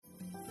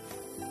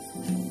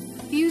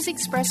Views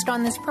expressed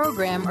on this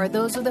program are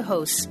those of the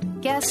hosts,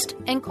 guests,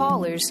 and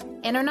callers,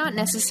 and are not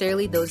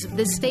necessarily those of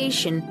this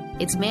station,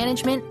 its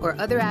management, or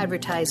other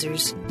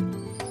advertisers.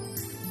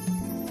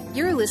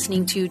 You're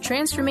listening to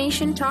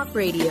Transformation Talk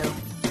Radio.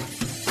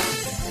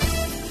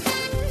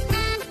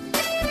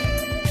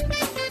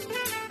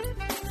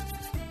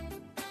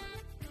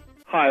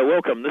 Hi,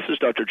 welcome. This is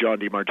Dr. John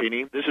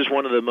DeMartini. This is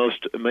one of the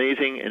most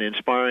amazing and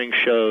inspiring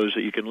shows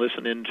that you can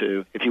listen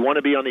into. If you want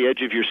to be on the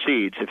edge of your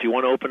seats, if you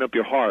want to open up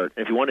your heart,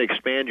 if you want to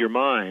expand your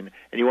mind,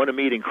 and you want to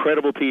meet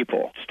incredible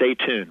people, stay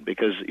tuned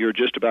because you're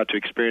just about to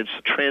experience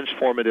a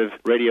transformative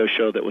radio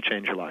show that will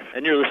change your life.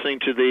 And you're listening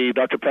to the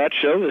Dr. Pat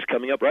Show that's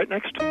coming up right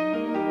next.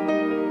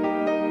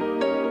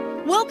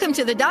 Welcome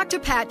to the Dr.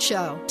 Pat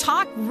Show.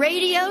 Talk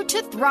radio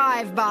to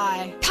thrive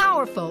by.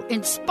 Powerful,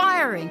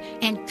 inspiring,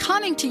 and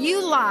coming to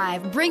you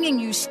live, bringing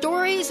you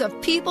stories of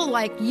people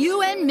like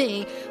you and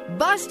me,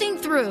 busting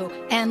through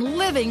and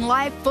living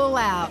life full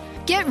out.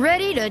 Get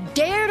ready to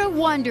dare to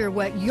wonder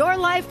what your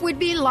life would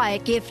be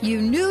like if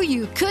you knew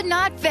you could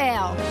not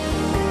fail.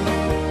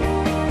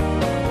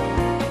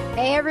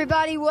 Hey,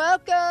 everybody,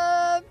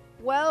 welcome.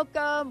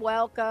 Welcome,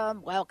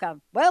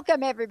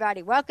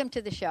 everybody. Welcome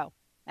to the show.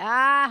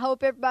 I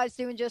hope everybody's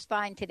doing just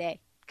fine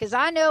today because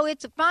I know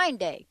it's a fine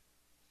day.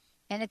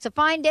 And it's a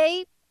fine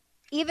day,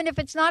 even if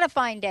it's not a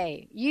fine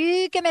day.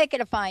 You can make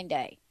it a fine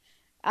day.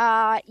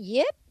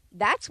 Yep,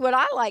 that's the way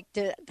I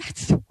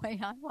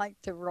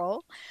like to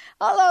roll.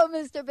 Hello,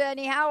 Mr.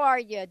 Benny. How are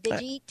you?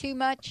 Did you eat too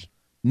much?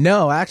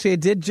 No, actually, I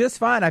did just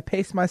fine. I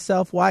paced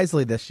myself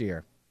wisely this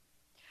year.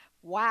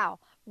 Wow.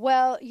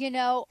 Well,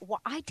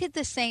 I did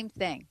the same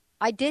thing.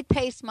 I did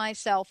pace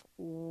myself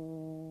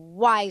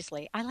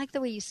wisely. I like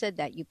the way you said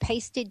that. You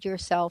pasted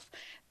yourself.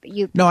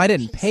 No, I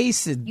didn't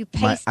pace it.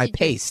 I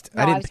paced.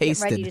 No, I didn't was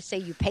paste ready it. To say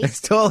you pasted.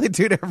 There's totally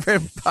two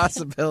different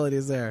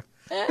possibilities there.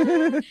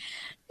 Ooh,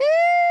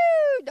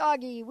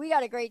 doggy, we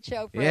got a great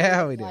show for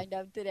you lined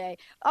up today.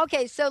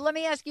 Okay, so let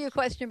me ask you a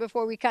question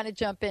before we kind of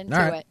jump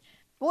into it.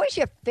 What was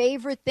your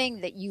favorite thing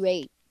that you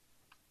ate?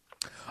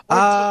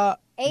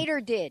 Ate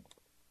or did?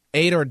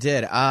 Ate or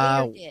did?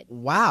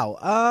 Wow.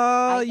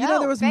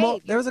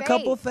 There was a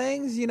couple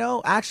things.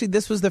 Actually,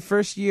 this was the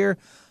first year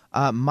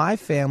my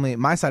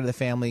side of the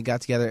family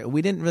got together.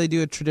 We didn't really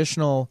do a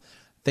traditional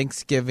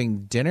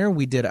Thanksgiving dinner.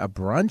 We did a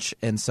brunch,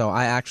 and so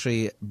I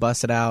actually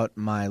busted out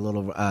my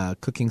little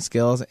cooking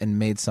skills and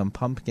made some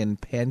pumpkin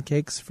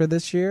pancakes for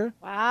this year.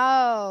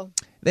 Wow.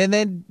 And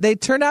then they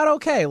turned out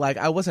okay. Like,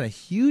 I wasn't a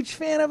huge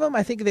fan of them.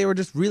 I think they were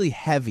just really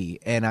heavy.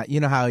 And you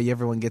know how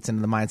everyone gets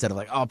into the mindset of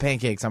like, oh,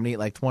 pancakes, I'm going to eat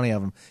like 20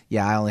 of them.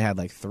 Yeah, I only had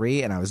like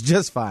 3, and I was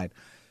just fine.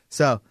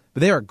 So,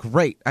 but they were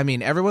great. I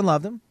mean, everyone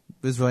loved them.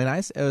 It was really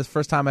nice. It was the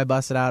first time I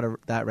busted out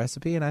that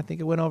recipe, and I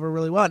think it went over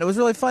really well. And it was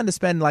really fun to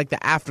spend like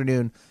the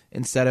afternoon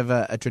instead of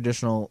a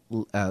traditional,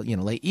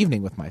 late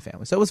evening with my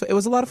family. So it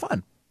was a lot of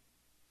fun.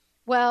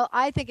 Well,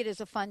 I think it is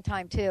a fun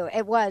time, too.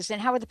 It was.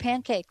 And how were the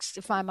pancakes,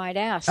 if I might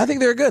ask? I think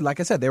they were good. Like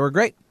I said, they were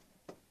great.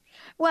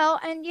 Well,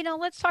 and,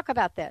 let's talk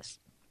about this.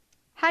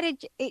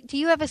 Do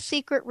you have a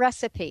secret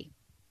recipe?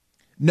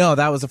 No,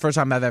 that was the first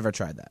time I've ever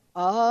tried that.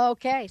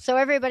 Okay. So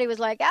everybody was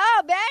like,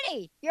 oh,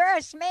 Benny, you're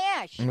a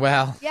smash.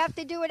 Well, you have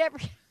to do it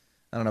every...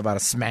 I don't know about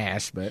a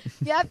smash, but...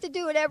 You have to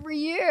do it every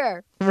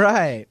year.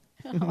 Right.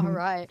 All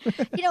right.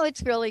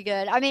 It's really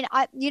good. I mean,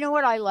 you know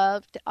what I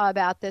loved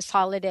about this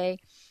holiday?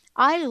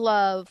 I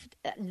loved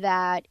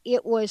that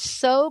it was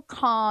so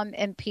calm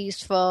and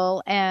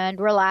peaceful and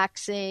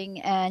relaxing,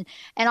 and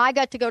I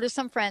got to go to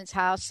some friend's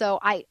house. So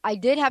I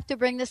did have to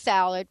bring the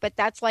salad, but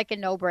that's like a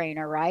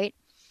no-brainer, right?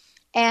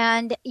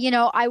 And,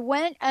 I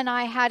went and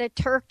I had a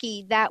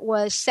turkey that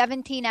was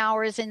 17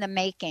 hours in the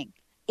making.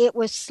 It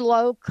was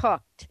slow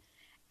cooked.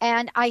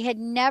 And I had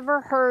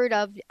never heard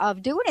of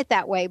doing it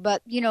that way.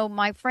 But,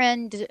 my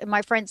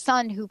friend's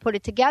son who put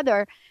it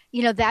together,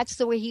 that's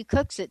the way he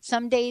cooks it.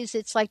 Some days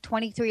it's like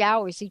 23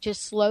 hours. He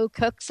just slow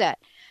cooks it.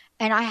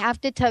 And I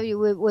have to tell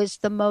you, it was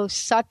the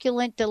most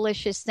succulent,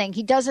 delicious thing.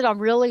 He does it on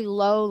really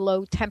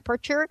low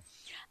temperature.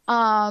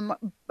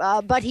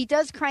 But he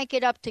does crank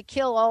it up to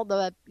kill all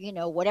the,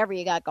 whatever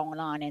you got going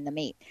on in the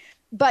meat.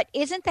 But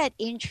isn't that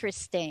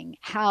interesting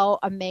how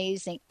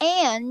amazing?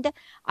 And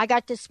I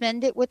got to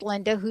spend it with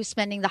Linda, who's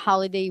spending the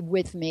holiday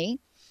with me.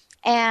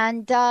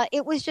 And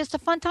it was just a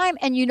fun time.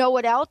 And you know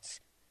what else?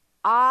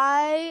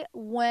 I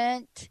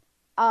went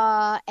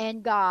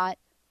and got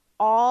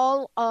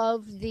all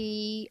of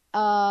the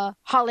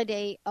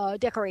holiday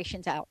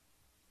decorations out.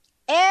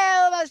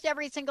 Almost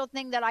every single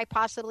thing that I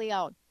possibly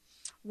own.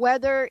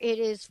 Whether it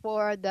is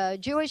for the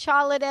Jewish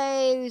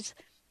holidays,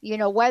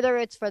 whether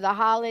it's for the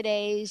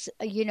holidays,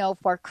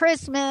 for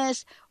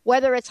Christmas,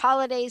 whether it's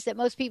holidays that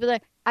most people,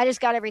 I just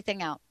got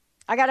everything out.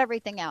 I got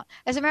everything out.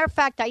 As a matter of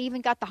fact, I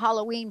even got the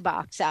Halloween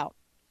box out.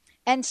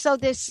 And so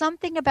there's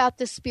something about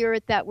the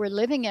spirit that we're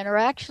living in, or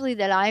actually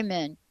that I'm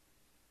in,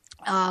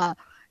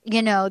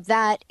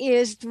 that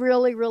is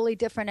really, really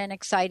different and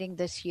exciting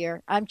this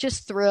year. I'm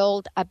just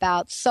thrilled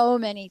about so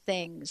many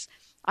things.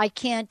 I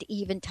can't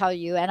even tell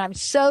you. And I'm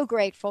so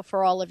grateful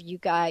for all of you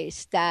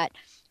guys that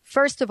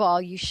First of all,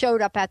 you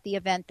showed up at the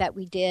event that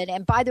we did.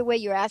 And by the way,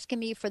 you're asking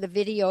me for the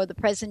video of the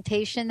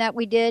presentation that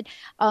we did.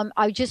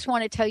 I just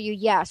want to tell you,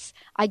 yes,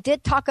 I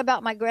did talk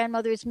about my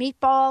grandmother's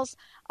meatballs.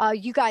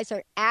 You guys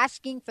are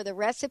asking for the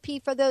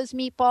recipe for those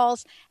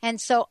meatballs. And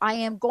so I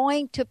am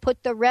going to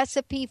put the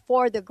recipe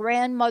for the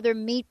grandmother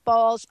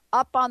meatballs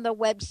up on the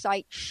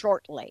website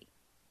shortly.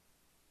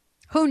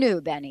 Who knew,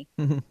 Benny?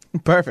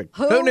 Perfect.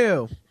 Who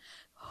knew?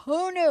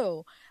 Who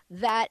knew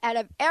that out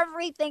of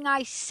everything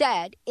I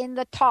said in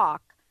the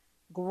talk,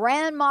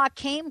 Grandma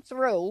came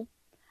through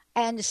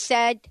and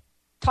said,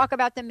 talk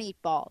about the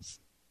meatballs.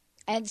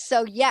 And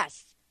so,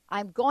 yes,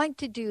 I'm going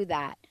to do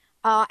that.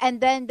 And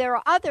then there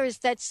are others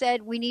that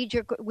said, we need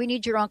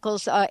your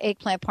uncle's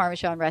eggplant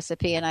parmesan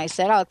recipe. And I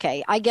said,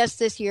 okay, I guess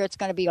this year it's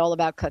going to be all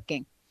about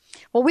cooking.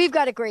 Well, we've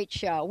got a great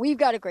show.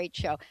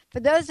 For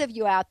those of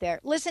you out there,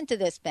 listen to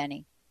this,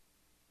 Benny.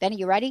 Benny,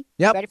 you ready?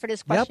 Yep. You ready for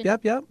this question?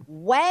 Yep.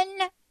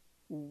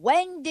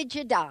 When did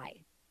you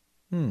die?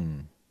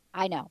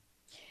 I know.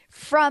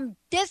 From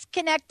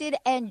disconnected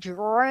and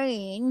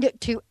drained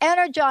to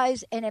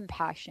energized and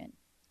impassioned.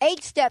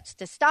 8 steps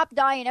to stop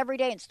dying every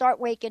day and start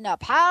waking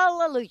up.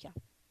 Hallelujah.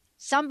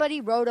 Somebody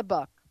wrote a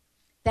book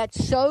that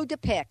so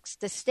depicts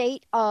the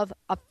state of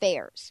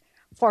affairs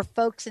for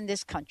folks in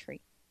this country.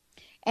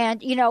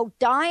 And,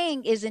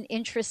 dying is an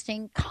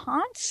interesting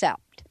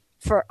concept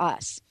for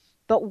us.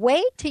 But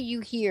wait till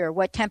you hear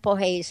what Temple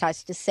Hayes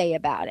has to say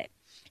about it.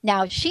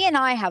 Now, she and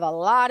I have a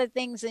lot of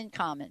things in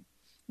common.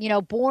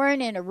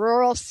 Born in a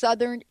rural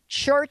southern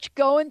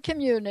church-going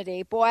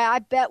community. Boy, I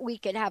bet we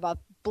could have a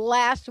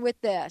blast with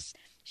this.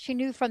 She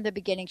knew from the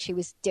beginning she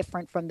was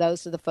different from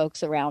those of the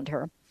folks around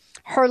her.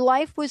 Her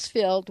life was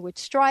filled with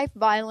strife,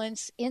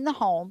 violence in the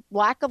home,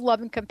 lack of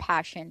love and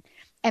compassion,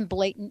 and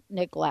blatant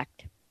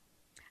neglect.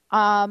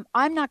 I'm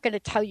not going to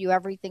tell you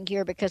everything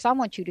here because I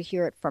want you to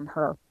hear it from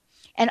her.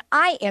 And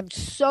I am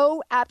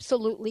so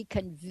absolutely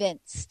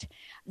convinced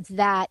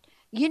that,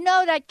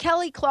 that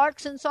Kelly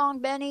Clarkson song,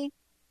 Benny,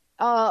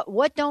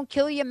 What Don't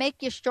Kill You Make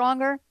You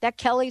Stronger, that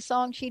Kelly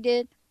song she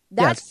did,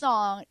 that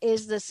song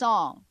is the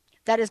song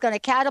that is going to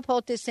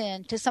catapult us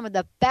into some of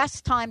the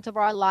best times of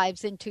our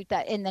lives in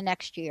the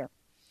next year.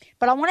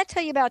 But I want to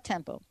tell you about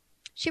Temple.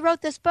 She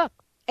wrote this book,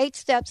 8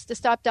 Steps to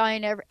Stop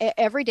Dying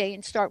every day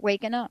and Start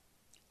Waking Up.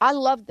 I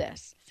love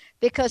this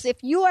because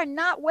if you are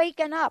not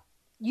waking up,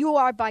 you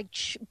are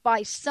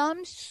by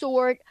some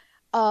sort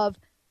of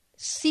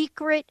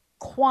secret,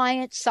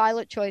 quiet,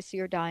 silent choice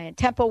you're dying.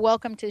 Temple,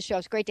 welcome to the show.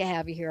 It's great to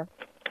have you here.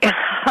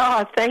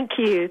 Oh, thank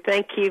you.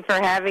 Thank you for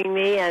having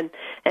me, and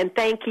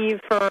thank you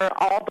for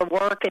all the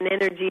work and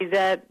energy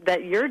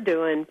that you're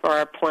doing for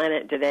our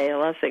planet today.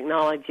 Let's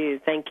acknowledge you.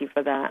 Thank you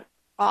for that.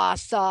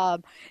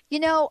 Awesome.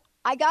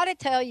 I got to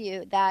tell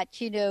you that,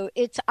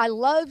 I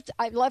loved,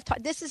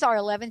 this is our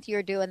 11th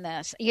year doing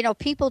this.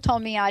 People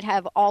told me I'd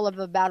have all of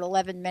about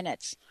 11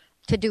 minutes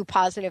to do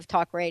Positive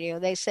Talk Radio.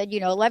 They said,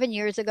 11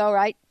 years ago,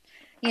 right?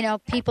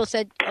 People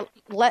said,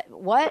 what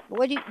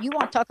do you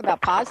want to talk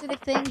about positive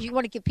things? You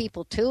want to give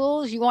people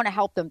tools? You want to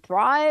help them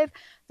thrive?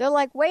 They're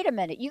like, wait a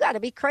minute, you got to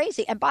be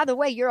crazy. And by the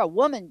way, you're a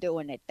woman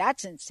doing it.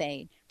 That's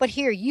insane. But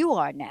here you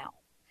are now.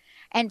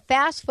 And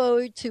fast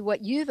forward to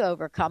what you've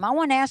overcome. I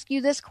want to ask you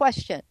this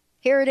question.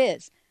 Here it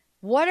is.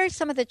 What are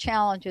some of the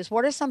challenges?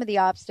 What are some of the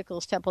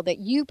obstacles, Temple, that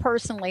you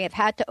personally have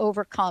had to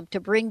overcome to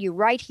bring you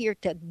right here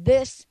to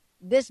this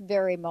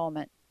very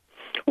moment?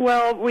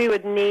 Well, we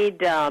would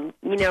need, a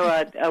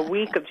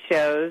week of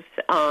shows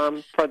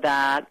for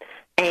that.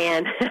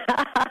 And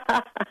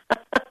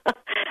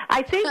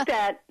I think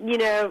that,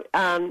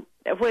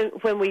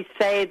 when we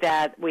say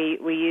that, we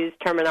use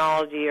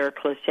terminology or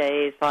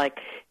cliches like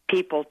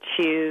people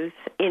choose,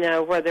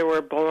 whether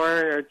we're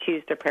born or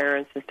choose their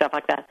parents and stuff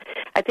like that.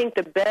 I think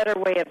the better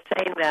way of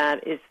saying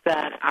that is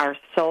that our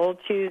soul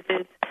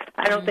chooses.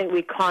 I don't think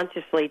we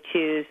consciously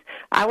choose.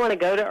 I want to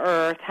go to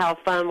Earth. How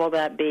fun will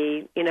that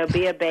be?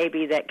 Be a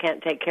baby that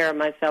can't take care of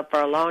myself for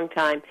a long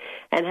time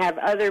and have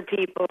other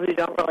people who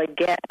don't really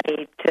get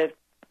me to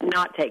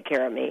not take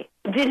care of me.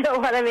 Do you know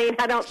what I mean?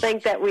 I don't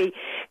think that we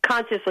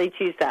consciously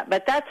choose that.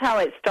 But that's how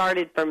it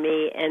started for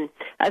me, and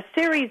a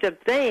series of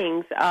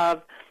things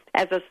of,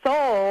 as a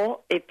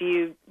soul, if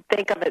you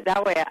think of it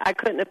that way, I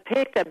couldn't have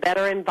picked a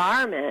better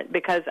environment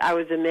because I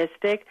was a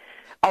mystic,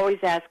 always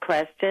asked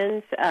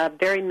questions,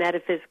 very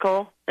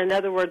metaphysical. In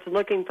other words,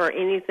 looking for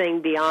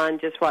anything beyond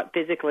just what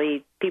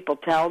physically people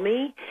tell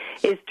me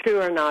is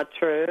true or not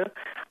true.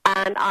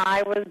 And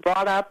I was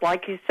brought up,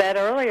 like you said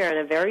earlier, in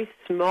a very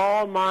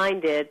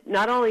small-minded,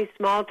 not only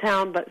small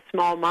town, but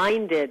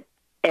small-minded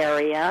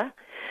area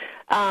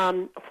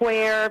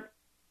where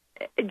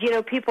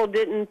people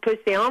didn't push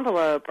the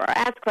envelope or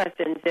ask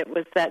questions. It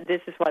was that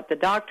this is what the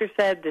doctor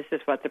said, this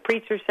is what the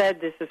preacher said,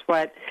 this is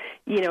what,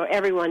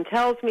 everyone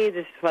tells me,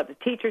 this is what the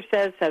teacher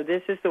says, so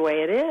this is the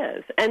way it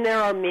is. And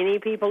there are many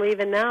people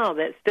even now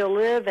that still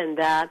live in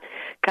that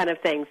kind of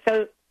thing.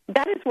 So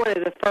that is one of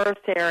the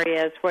first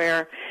areas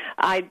where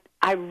I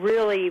I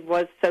really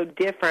was so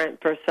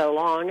different for so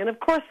long. And, of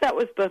course, that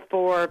was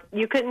before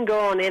you couldn't go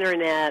on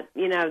Internet,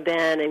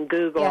 then and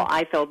Google,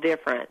 I feel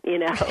different,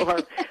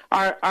 or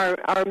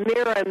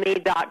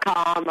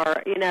mirrorme.com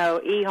or,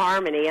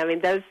 eHarmony. I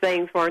mean, those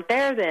things weren't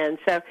there then.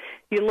 So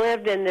you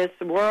lived in this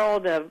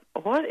world of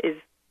what is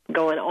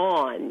going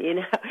on,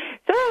 So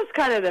that was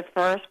kind of the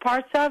first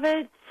parts of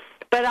it.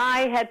 But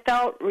I had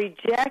felt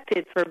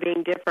rejected for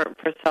being different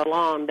for so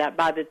long that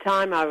by the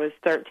time I was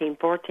 13,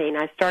 14,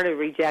 I started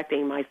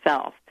rejecting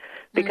myself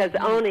because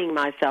owning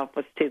myself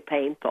was too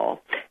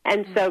painful.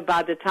 And so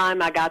by the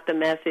time I got the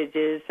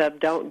messages of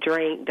don't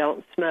drink,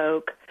 don't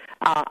smoke,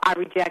 I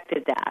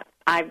rejected that.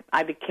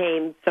 I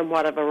became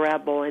somewhat of a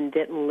rebel and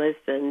didn't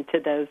listen to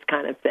those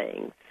kind of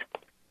things.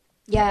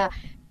 Yeah.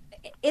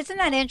 Isn't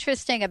that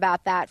interesting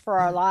about that for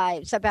our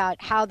lives,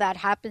 about how that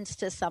happens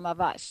to some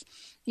of us?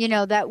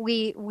 That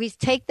we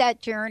take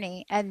that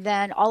journey and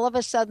then all of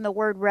a sudden the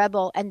word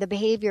rebel and the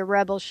behavior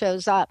rebel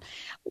shows up.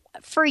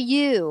 For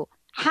you,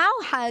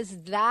 how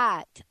has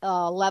that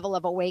level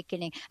of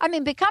awakening? I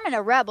mean, becoming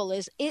a rebel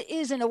is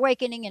an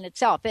awakening in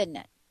itself, isn't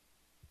it?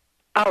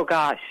 Oh,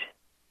 gosh.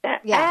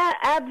 Yeah.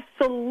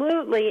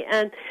 Absolutely.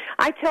 And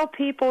I tell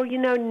people,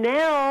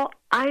 now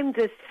I'm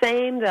the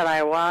same that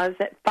I was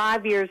at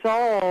 5 years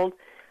old.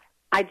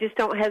 I just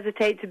don't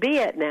hesitate to be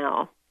it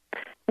now.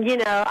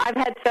 I've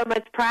had so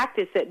much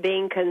practice at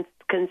being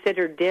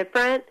considered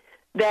different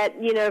that,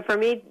 for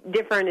me,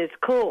 different is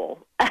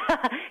cool.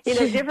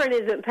 Different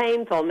isn't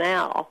painful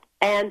now.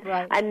 And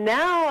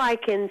now I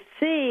can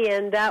see,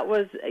 and that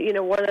was,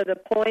 one of the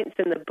points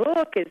in the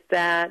book is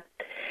that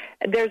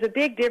there's a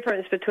big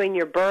difference between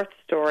your birth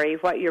story,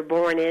 what you're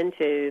born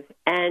into,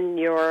 and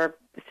your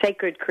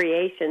sacred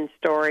creation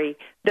story,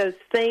 those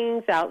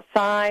things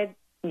outside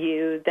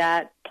you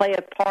that play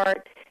a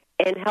part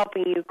in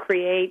helping you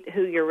create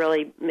who you're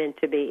really meant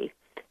to be.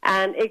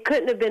 And it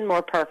couldn't have been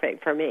more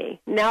perfect for me.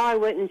 Now I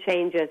wouldn't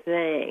change a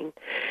thing,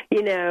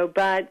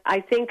 but I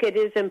think it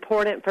is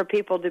important for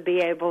people to be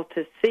able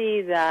to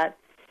see that,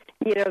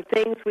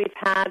 things we've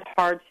had,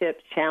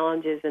 hardships,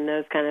 challenges, and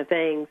those kind of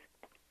things,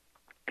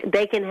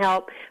 they can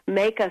help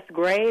make us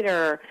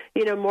greater,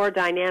 more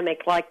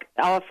dynamic. Like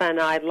often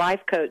I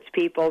life coach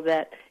people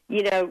that,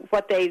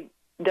 what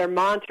their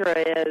mantra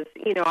is,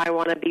 I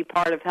want to be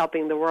part of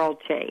helping the world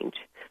change.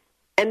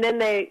 And then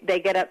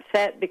they get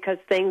upset because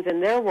things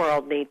in their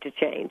world need to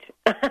change.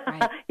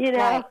 Right.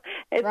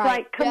 It's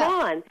like, come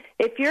on.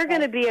 If you're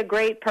going to be a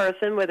great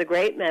person with a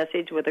great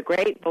message, with a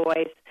great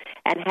voice,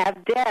 and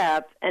have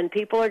depth, and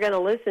people are going to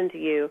listen to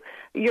you,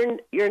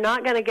 you're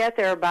not going to get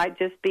there by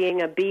just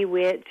being a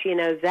bewitch,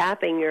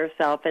 zapping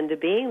yourself into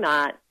being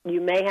that.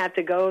 You may have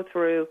to go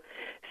through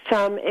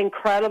some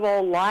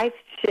incredible life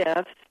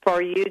shifts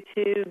for you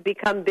to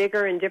become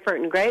bigger and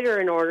different and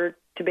greater in order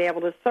to be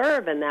able to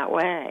serve in that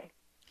way.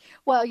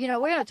 Well, we're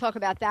going to talk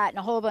about that and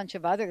a whole bunch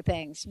of other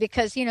things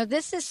because,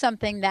 this is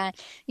something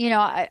that,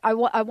 I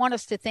want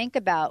us to think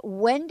about.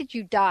 When did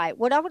you die?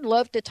 What I would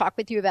love to talk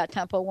with you about,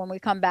 Temple, when we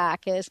come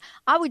back is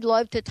I would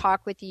love to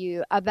talk with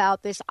you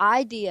about this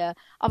idea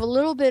of a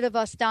little bit of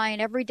us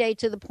dying every day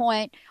to the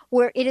point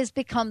where it has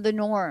become the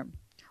norm.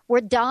 We're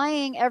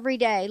dying every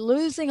day,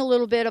 losing a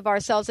little bit of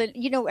ourselves. And,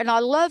 and I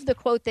love the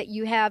quote that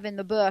you have in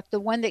the book, the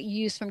one that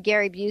you used from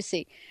Gary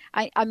Busey.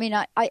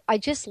 I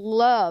just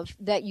love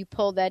that you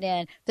pulled that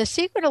in. The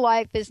secret of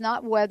life is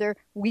not whether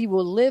we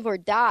will live or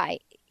die.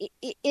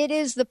 It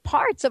is the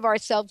parts of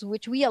ourselves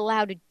which we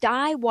allow to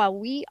die while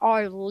we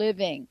are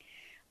living.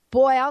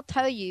 Boy, I'll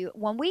tell you,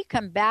 when we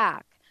come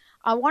back,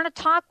 I want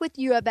to talk with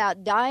you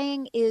about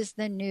dying is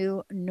the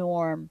new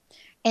norm.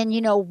 And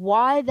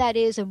why that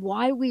is and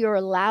why we are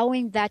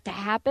allowing that to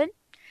happen.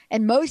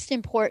 And most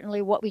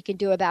importantly, what we can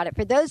do about it.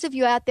 For those of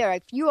you out there,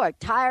 if you are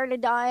tired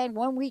of dying,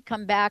 when we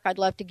come back, I'd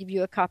love to give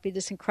you a copy of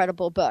this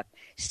incredible book.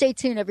 Stay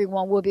tuned,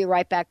 everyone. We'll be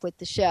right back with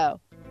the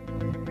show.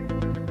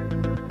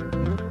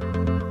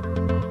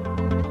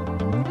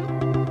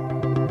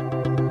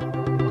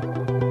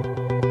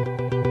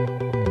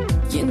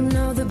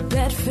 The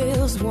bed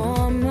feels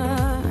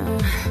warmer,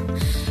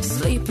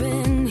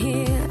 sleeping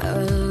here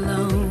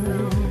alone.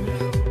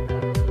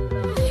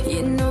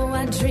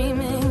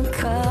 Dream in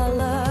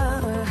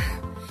color.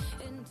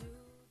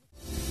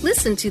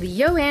 Listen to the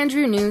Yo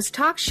Andrew News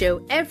Talk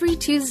Show every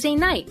Tuesday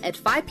night at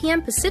 5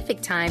 p.m. Pacific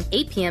Time,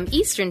 8 p.m.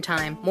 Eastern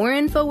Time. More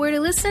info where to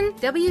listen?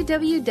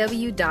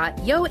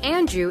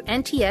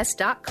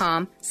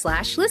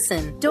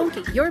 www.yoandrewnts.com/listen. Don't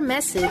get your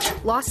message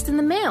lost in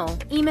the mail.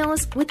 Email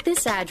us with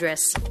this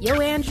address,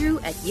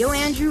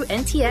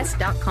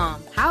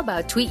 yoandrew@yoandrewnts.com. How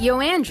about tweet Yo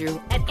Andrew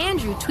at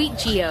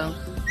AndrewTweetGeo?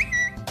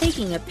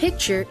 Taking a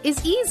picture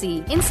is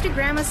easy.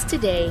 Instagram us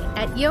today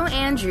at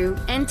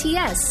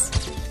YoAndrewNTS.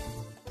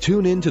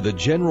 Tune in to The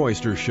Jen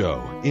Royster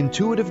Show,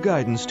 intuitive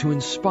guidance to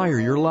inspire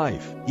your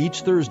life,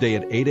 each Thursday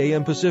at 8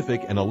 a.m.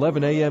 Pacific and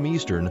 11 a.m.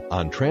 Eastern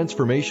on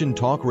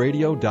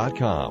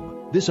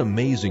TransformationTalkRadio.com. This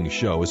amazing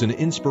show is an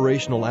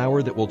inspirational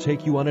hour that will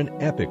take you on an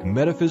epic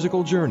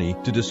metaphysical journey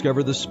to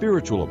discover the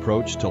spiritual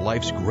approach to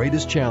life's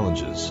greatest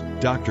challenges.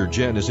 Dr.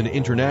 Jen is an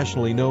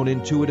internationally known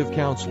intuitive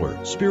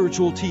counselor,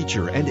 spiritual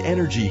teacher, and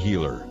energy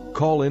healer.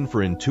 Call in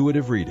for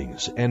intuitive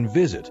readings and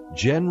visit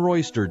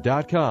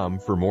JenRoyster.com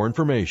for more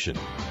information.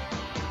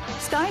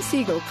 Sky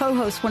Siegel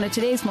co-hosts one of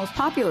today's most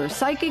popular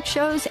psychic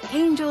shows,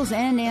 Angels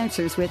and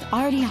Answers, with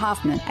Artie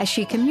Hoffman, as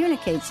she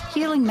communicates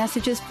healing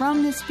messages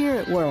from the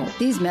spirit world.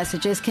 These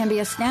messages can be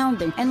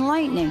astounding,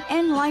 enlightening,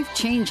 and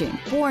life-changing.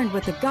 Born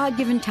with the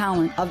God-given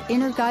talent of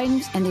inner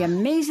guidance and the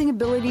amazing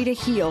ability to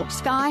heal,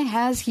 Sky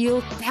has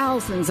healed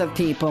thousands of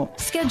people.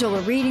 Schedule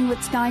a reading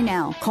with Sky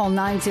now. Call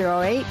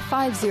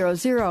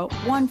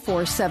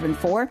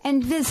 908-500-1474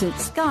 and visit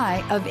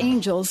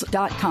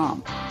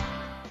skyofangels.com.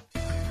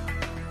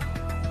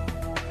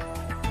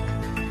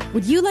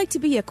 Would you like to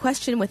be a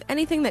question with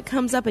anything that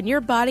comes up in your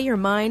body or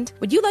mind?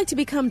 Would you like to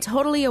become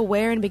totally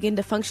aware and begin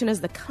to function as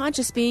the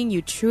conscious being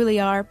you truly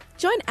are?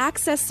 Join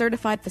Access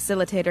Certified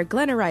Facilitator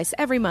Glenna Rice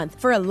every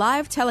month for a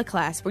live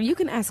teleclass where you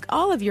can ask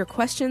all of your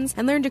questions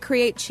and learn to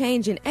create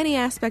change in any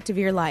aspect of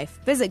your life.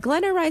 Visit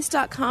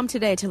GlennaRice.com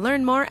today to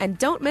learn more and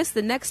don't miss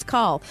the next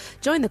call.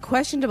 Join the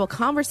questionable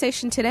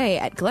conversation today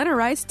at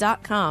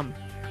GlennaRice.com.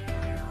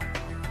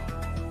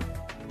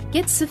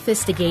 Get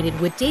sophisticated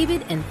with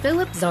David and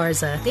Philip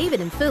Zarza.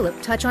 David and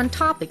Philip touch on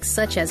topics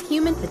such as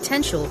human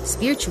potential,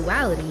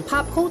 spirituality,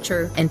 pop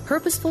culture, and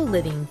purposeful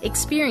living.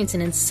 Experience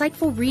an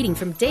insightful reading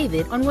from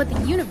David on what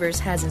the universe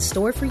has in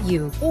store for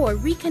you, or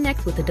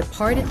reconnect with a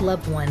departed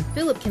loved one.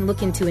 Philip can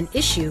look into an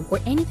issue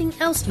or anything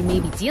else you may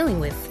be dealing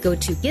with. Go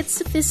to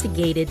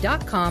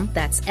getsophisticated.com.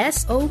 That's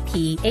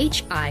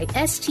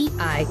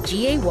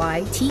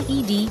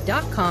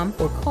SOPHISTIGAYTED.com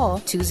or call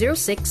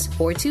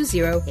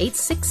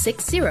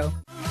 206-420-8660.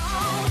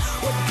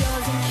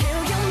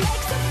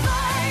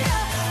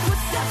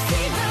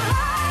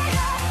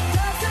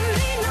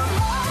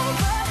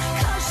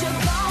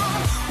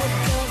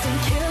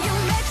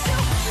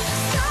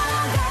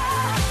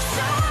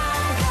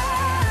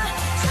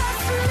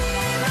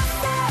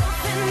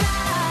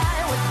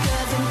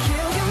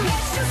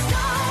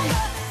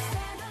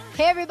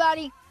 Hey,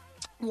 everybody.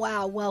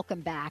 Wow,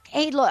 welcome back.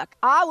 Hey, look,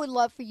 I would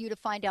love for you to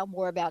find out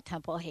more about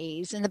Temple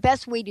Hayes. And the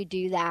best way to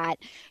do that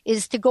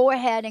is to go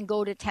ahead and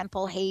go to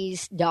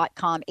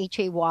templehayes.com, Hayes,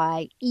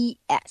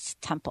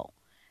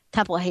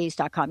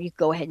 templehayes.com. You can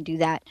go ahead and do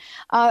that.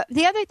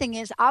 The other thing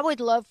is, I would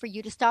love for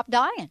you to stop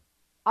dying.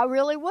 I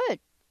really would.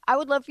 I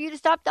would love for you to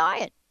stop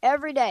dying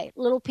every day.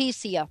 Little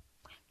piece of you.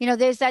 You know,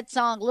 there's that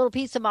song, Little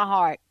Piece of My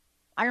Heart.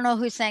 I don't know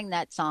who sang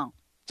that song.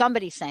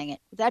 Somebody sang it.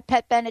 Was that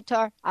Pat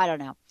Benatar? I don't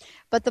know.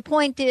 But the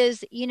point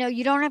is, you know,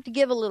 you don't have to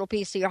give a little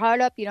piece of your heart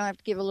up. You don't have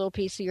to give a little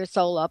piece of your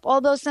soul up.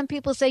 Although some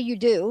people say you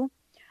do.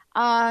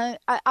 I'm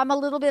a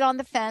little bit on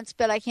the fence,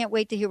 but I can't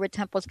wait to hear what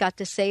Temple's got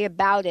to say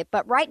about it.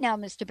 But right now,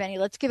 Mr. Benny,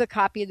 let's give a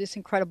copy of this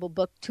incredible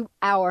book to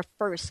our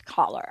first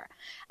caller.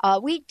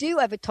 We do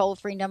have a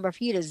toll-free number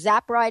for you to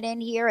zap right in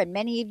here, and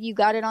many of you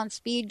got it on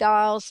speed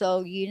dial,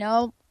 so you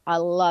know I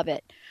love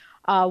it.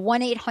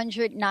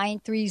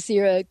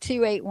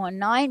 1-800-930-2819.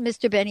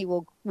 Mr. Benny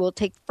will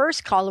take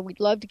first caller.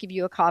 We'd love to give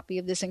you a copy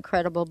of this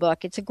incredible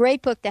book. It's a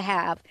great book to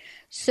have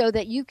so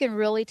that you can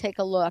really take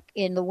a look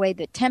in the way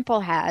that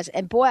Temple has.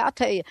 And boy, I'll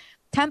tell you,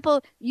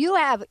 Temple, you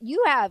have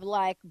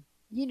let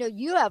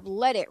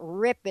it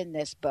rip in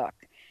this book.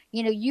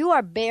 You know, you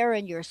are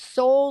bearing your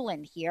soul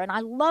in here. And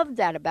I love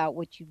that about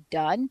what you've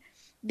done,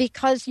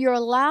 because you're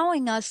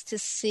allowing us to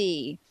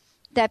see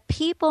that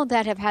people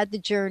that have had the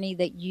journey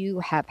that you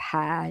have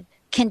had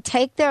can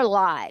take their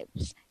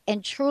lives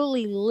and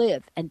truly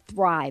live and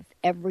thrive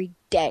every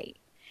day.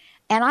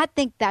 And I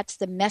think that's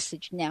the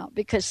message now,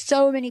 because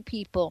so many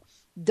people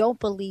don't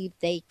believe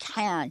they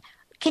can.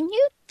 Can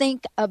you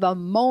think of a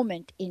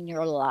moment in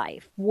your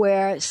life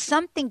where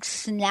something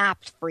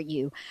snapped for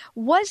you?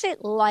 Was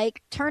it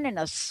like turning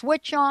a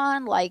switch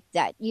on, like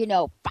that,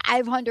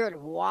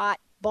 500-watt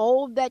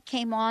bulb that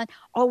came on,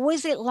 or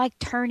was it like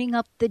turning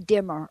up the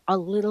dimmer a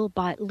little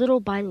by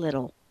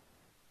little?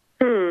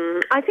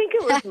 I think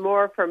it was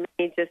more for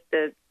me just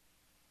a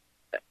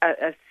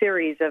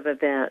series of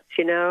events.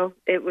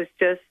 It was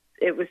just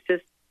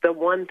the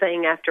one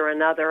thing after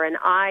another, and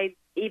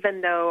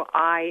even though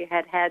I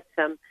had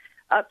some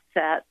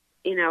upsets,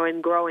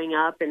 in growing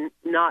up and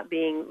not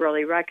being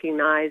really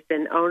recognized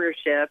in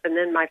ownership, and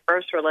then my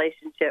first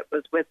relationship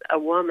was with a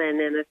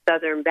woman in a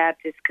Southern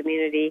Baptist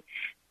community.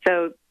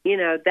 So,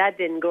 that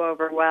didn't go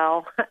over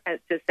well, to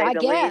say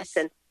the least.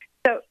 And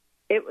so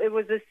it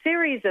was a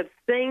series of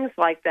things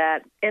like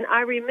that. And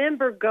I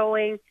remember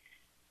going,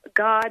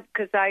 God,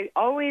 because I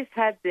always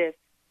had this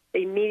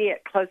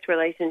immediate close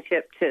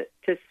relationship to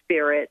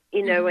spirit,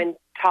 and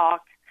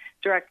talked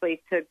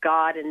directly to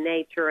God and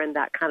nature and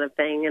that kind of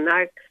thing. And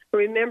I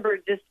remember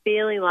just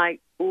feeling like,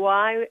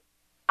 why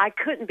I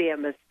couldn't be a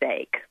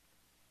mistake.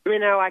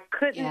 I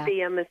couldn't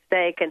be a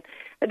mistake. And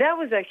that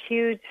was a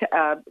huge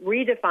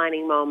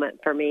redefining moment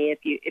for me,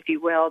 if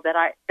you will, that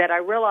I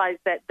realized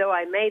that though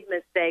I made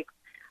mistakes,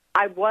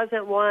 I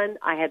wasn't one,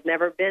 I had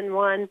never been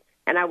one,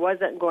 and I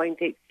wasn't going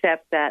to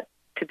accept that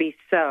to be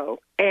so.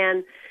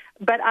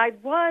 But I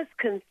was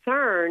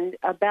concerned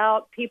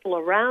about people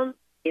around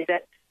me,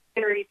 that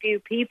very few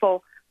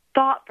people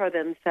thought for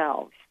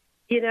themselves,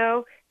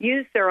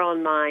 use their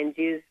own minds,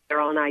 use their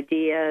own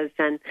ideas,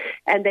 and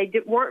they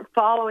weren't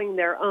following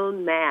their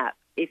own map,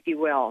 if you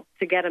will,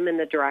 to get them in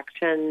the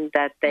direction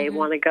that they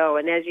want to go.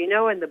 And as you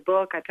know, in the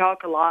book, I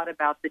talk a lot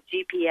about the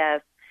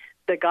GPS,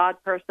 the God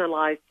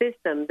personalized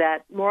system,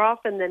 that more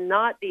often than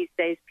not these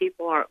days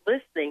people aren't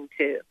listening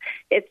to.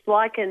 It's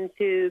likened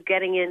to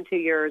getting into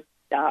your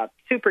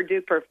super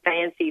duper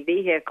fancy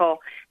vehicle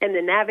and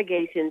the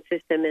navigation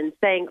system and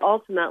saying,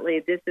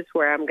 ultimately, this is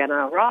where I'm going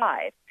to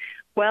arrive.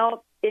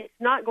 Well, it's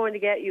not going to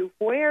get you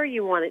where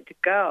you want it to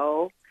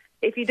go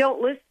if you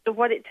don't listen to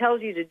what it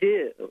tells you to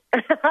do.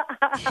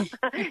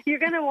 You're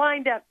going to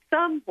wind up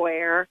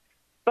somewhere,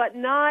 but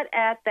not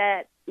at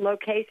that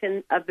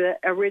location of the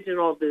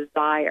original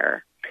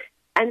desire.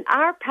 And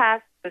our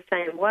path is the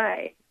same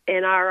way.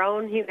 In our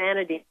own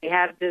humanity, we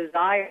have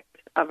desires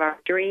of our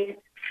dreams,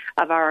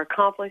 of our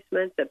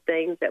accomplishments, of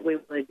things that we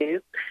want to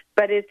do.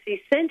 But it's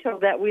essential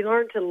that we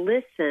learn to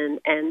listen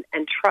and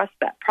trust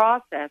that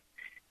process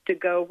to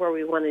go where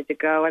we wanted to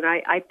go. And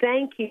I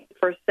thank you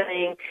for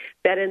saying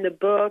that in the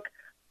book,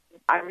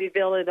 I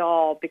reveal it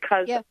all,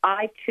 because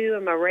I, too,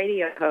 am a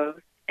radio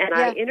host, and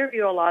I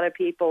interview a lot of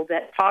people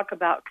that talk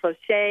about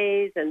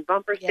cliches and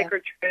bumper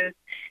sticker truths,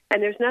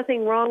 and there's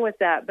nothing wrong with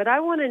that. But I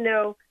want to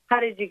know,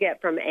 how did you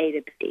get from A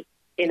to B?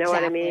 You know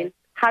what I mean?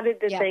 How did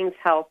the things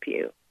help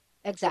you?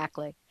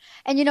 Exactly.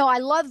 And, I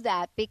love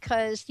that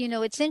because,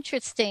 it's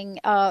interesting,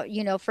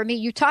 for me,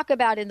 you talk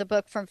about in the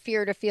book from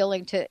fear to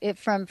feeling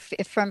from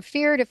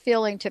fear to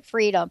feeling to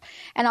freedom.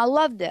 And I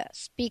love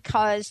this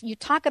because you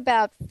talk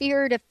about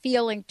fear to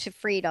feeling to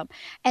freedom.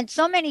 And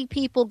so many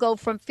people go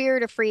from fear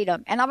to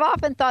freedom. And I've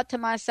often thought to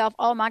myself,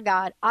 oh, my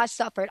God, I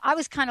suffered. I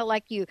was kind of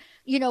like you.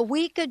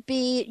 We could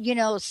be,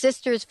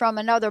 sisters from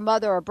another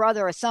mother or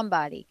brother or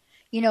somebody.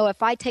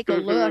 If I take a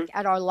look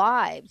at our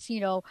lives,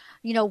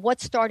 what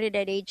started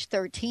at age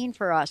 13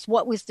 for us?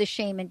 What was the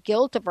shame and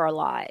guilt of our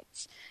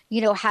lives?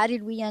 How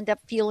did we end up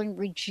feeling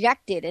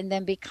rejected and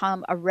then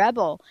become a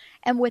rebel?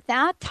 And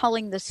without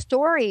telling the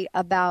story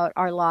about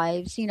our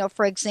lives,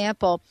 for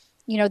example,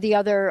 the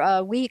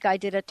other week I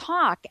did a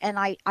talk and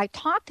I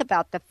talked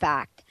about the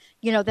fact,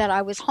 that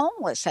I was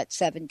homeless at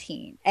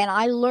 17 and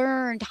I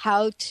learned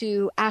how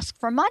to ask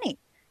for money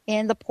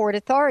in the Port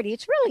Authority.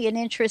 It's really an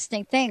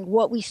interesting thing,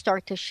 what we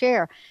start to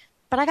share.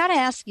 But I got to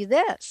ask you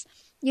this,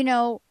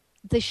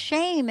 the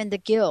shame and the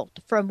guilt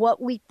from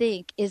what we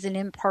think is an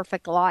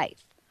imperfect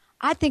life,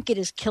 I think it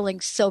is killing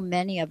so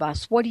many of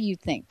us. What do you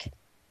think?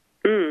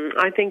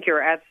 I think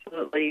you're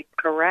absolutely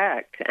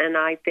correct. And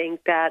I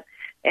think that,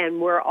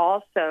 and we're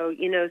also,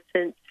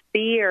 since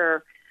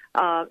fear,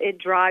 it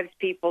drives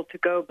people to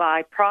go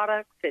buy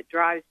products, it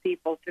drives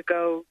people to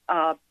go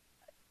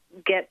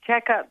get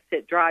checkups,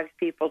 it drives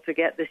people to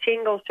get the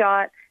shingle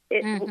shot.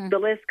 The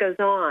list goes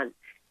on.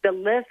 The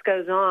list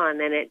goes on,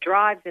 and it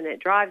drives and it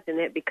drives, and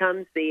it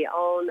becomes the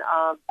own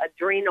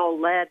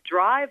adrenal-led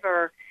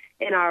driver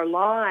in our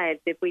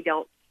lives if we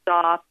don't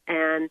stop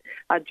and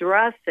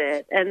address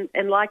it.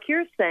 And like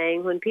you're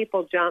saying, when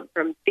people jump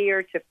from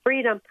fear to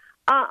freedom,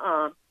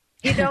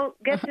 you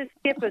don't get to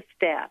skip a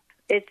step.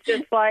 It's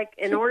just like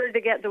in order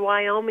to get to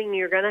Wyoming,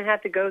 you're going to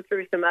have to go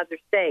through some other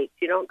states.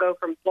 You don't go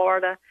from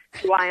Florida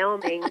to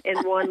Wyoming in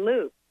one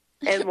loop,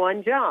 in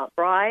one jump,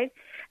 right?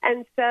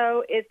 And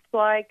so it's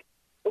like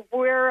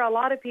where a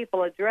lot of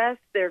people address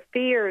their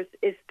fears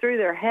is through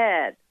their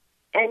head.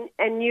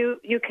 And you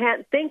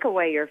can't think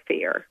away your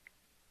fear.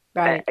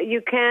 Right.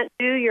 You can't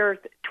do your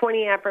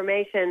 20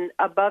 affirmation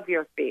above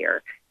your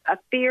fear. A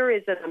fear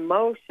is an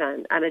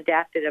emotion, an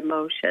adapted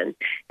emotion.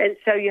 And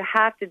so you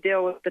have to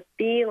deal with the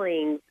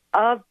feelings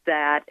of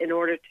that in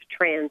order to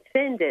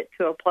transcend it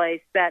to a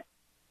place that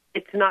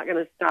it's not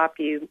going to stop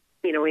you,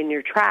 in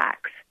your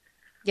tracks.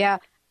 Yeah.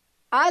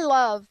 I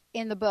love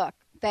in the book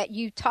that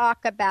you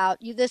talk about,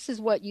 this is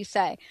what you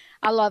say.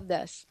 I love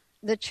this.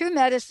 The true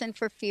medicine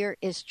for fear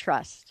is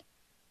trust.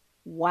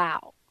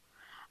 Wow.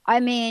 I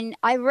mean,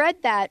 I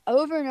read that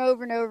over and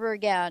over and over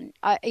again,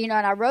 and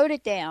I wrote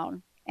it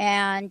down.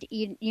 And,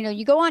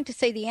 you go on to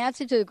say the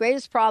answer to the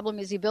greatest problem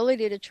is the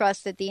ability to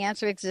trust that the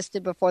answer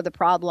existed before the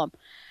problem.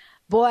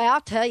 Boy,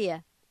 I'll tell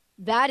you,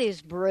 that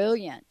is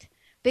brilliant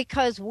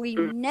because we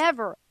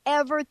never,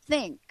 ever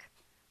think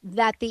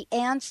that the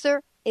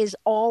answer is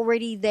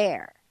already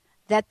there,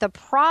 that the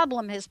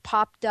problem has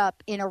popped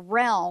up in a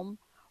realm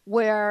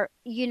where,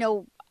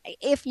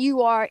 if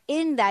you are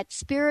in that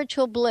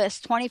spiritual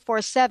bliss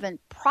 24/7,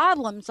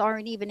 problems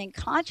aren't even in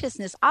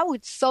consciousness. I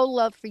would so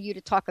love for you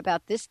to talk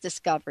about this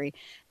discovery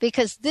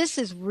because this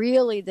is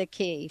really the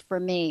key for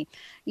me,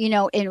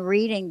 in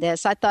reading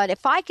this. I thought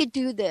if I could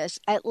do this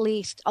at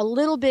least a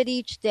little bit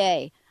each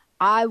day,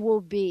 I will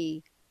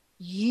be,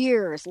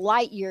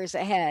 light years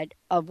ahead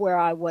of where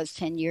I was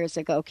 10 years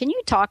ago. Can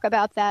you talk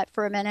about that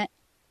for a minute?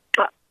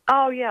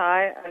 Oh,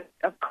 yeah,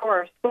 of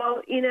course.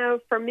 Well,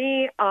 for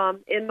me,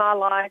 in my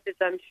life, as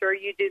I'm sure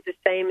you do the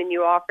same and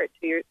you offer it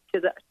to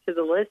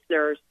the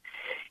listeners,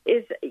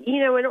 is,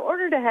 in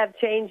order to have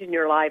change in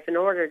your life, in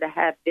order to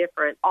have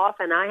different,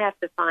 often I have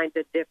to find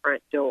a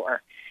different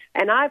door.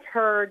 And I've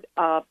heard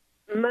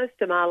most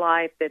of my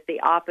life that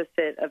the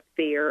opposite of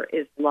fear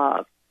is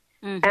love.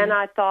 Mm-hmm. And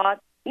I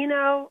thought,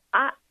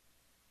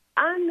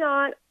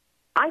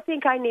 I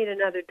think I need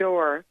another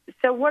door.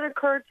 So what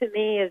occurred to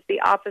me is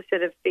the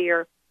opposite of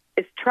fear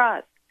is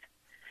trust.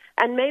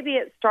 And maybe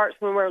it starts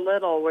when we're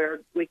little, where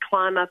we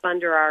climb up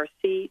under our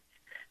seats,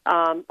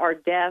 our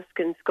desk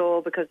in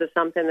school because of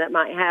something that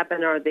might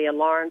happen, or the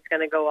alarm's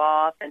going to go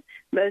off. And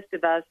most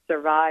of us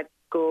survived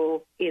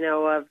school,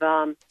 of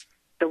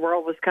the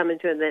world was coming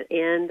to an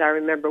end. I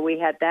remember we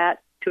had that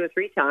 2 or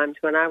 3 times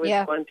when I was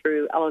going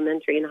through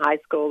elementary and high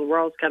school. The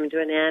world's coming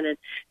to an end. And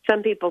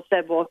some people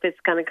said, well, if it's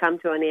going to come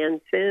to an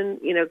end soon,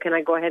 can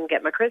I go ahead and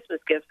get my Christmas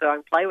gifts so I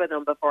can play with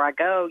them before I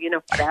go,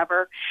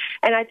 whatever.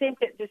 And I think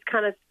it just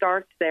kind of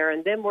starts there.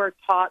 And then we're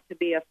taught to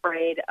be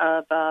afraid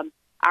of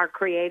our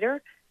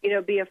Creator,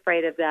 be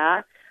afraid of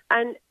that.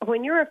 And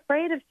when you're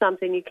afraid of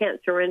something, you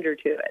can't surrender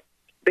to it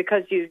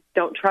because you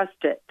don't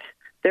trust it.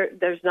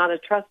 There's not a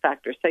trust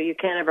factor, so you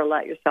can't ever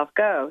let yourself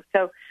go.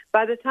 So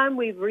by the time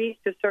we've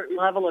reached a certain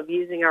level of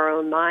using our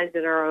own minds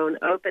and our own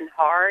open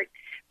heart,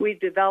 we've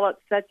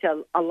developed such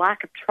a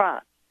lack of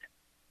trust,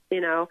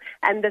 and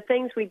the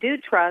things we do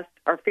trust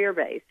are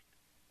fear-based.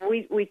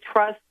 We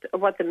trust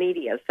what the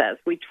media says.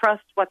 We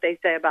trust what they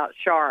say about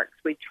sharks.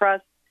 We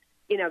trust,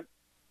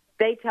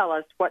 they tell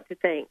us what to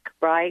think,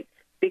 right,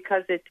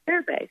 because it's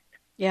fear-based.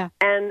 Yeah.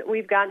 And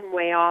we've gotten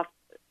way off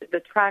the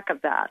track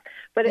of that.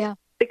 But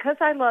because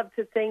I love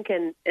to think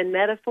in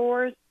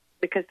metaphors,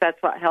 because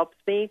that's what helps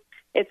me,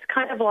 it's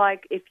kind of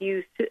like if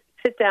you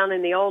sit down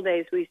in the old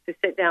days, we used to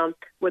sit down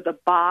with a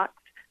box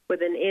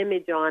with an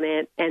image on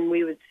it, and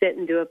we would sit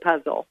and do a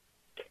puzzle.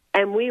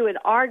 And we would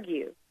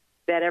argue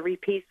that every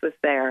piece was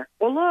there.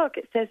 Well, look,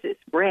 it says it's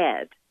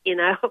red,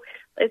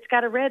 It's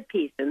got a red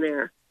piece in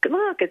there.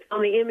 Look, it's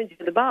on the image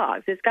of the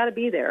box. It's got to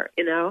be there,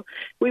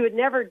 We would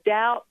never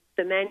doubt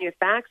the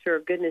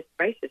manufacturer, goodness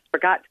gracious,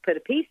 forgot to put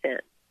a piece in.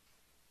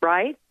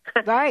 Right?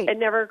 Right. It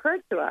never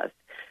occurred to us.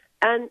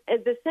 And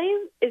the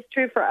same is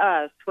true for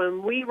us.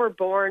 When we were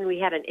born, we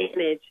had an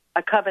image,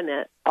 a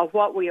covenant of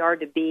what we are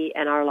to be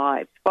in our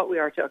lives, what we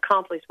are to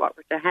accomplish, what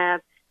we're to have,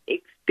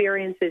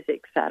 experiences,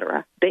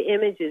 etc. The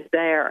image is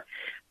there.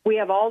 We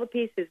have all the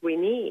pieces we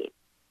need,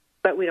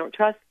 but we don't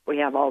trust we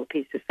have all the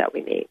pieces that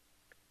we need.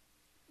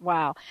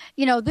 Wow.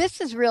 This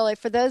is really,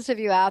 for those of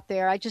you out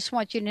there, I just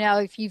want you to know,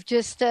 if you've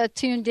just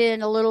tuned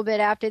in a little bit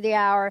after the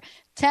hour,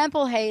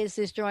 Temple Hayes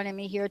is joining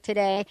me here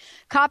today.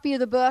 Copy of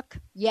the book?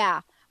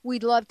 Yeah.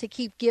 We'd love to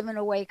keep giving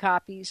away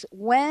copies.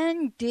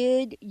 When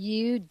Did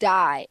You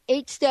Die?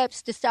 8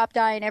 Steps to Stop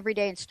Dying Every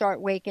Day and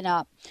Start Waking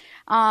Up.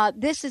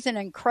 This is an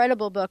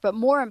incredible book, but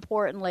more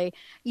importantly,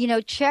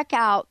 check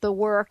out the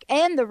work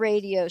and the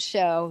radio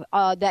show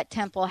that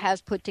Temple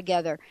has put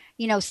together,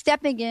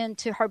 stepping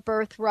into her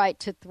birthright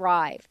to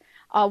thrive.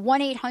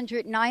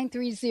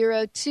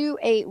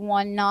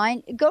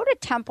 1-800-930-2819. Go to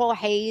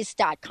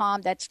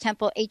templehayes.com. That's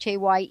Temple,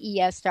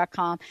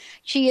 HAYES.com.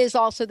 She is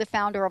also the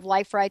founder of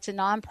Life Rights, a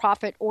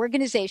nonprofit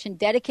organization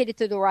dedicated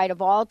to the right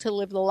of all to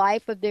live the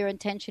life of their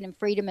intention in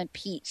freedom and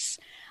peace.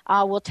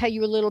 We'll tell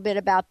you a little bit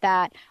about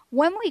that.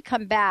 When we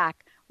come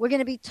back, we're going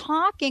to be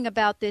talking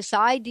about this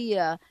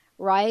idea,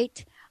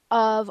 right,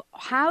 of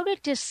how to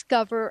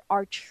discover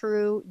our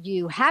true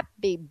you.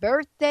 Happy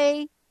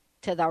birthday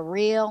to the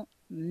real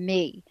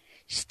me.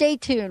 Stay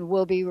tuned.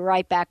 We'll be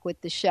right back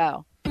with the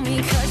show.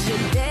 Because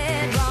you're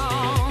dead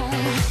wrong.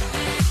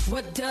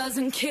 What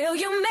doesn't kill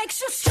you makes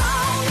you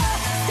stronger.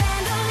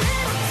 Stand a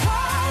little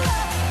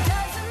taller.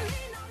 Doesn't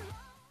mean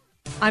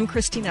I'm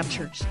Christine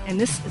Upchurch,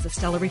 and this is a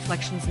Stellar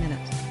Reflections Minute.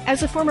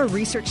 As a former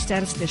research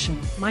statistician,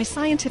 my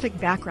scientific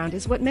background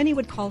is what many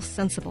would call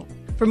sensible.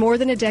 For more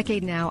than a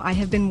decade now, I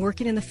have been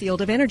working in the field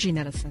of energy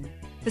medicine,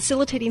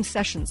 facilitating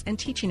sessions and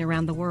teaching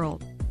around the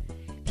world.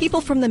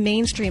 People from the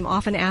mainstream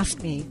often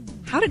ask me,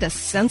 how did a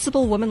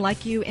sensible woman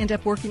like you end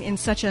up working in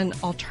such an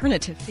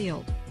alternative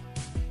field?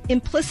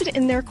 Implicit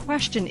in their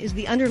question is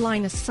the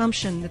underlying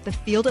assumption that the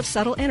field of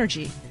subtle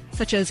energy,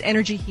 such as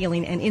energy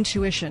healing and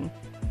intuition,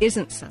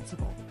 isn't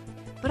sensible.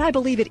 But I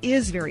believe it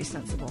is very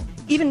sensible.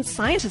 Even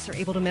scientists are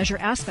able to measure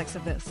aspects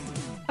of this.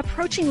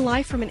 Approaching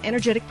life from an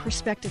energetic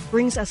perspective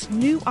brings us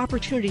new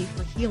opportunity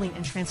for healing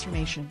and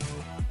transformation.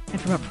 And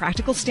from a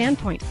practical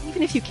standpoint,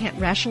 even if you can't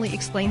rationally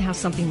explain how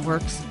something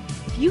works,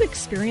 if you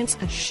experience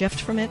a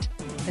shift from it,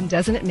 then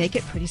doesn't it make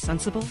it pretty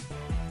sensible?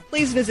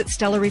 Please visit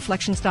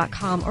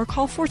StellarReflections.com or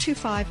call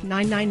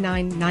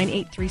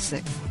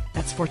 425-999-9836.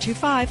 That's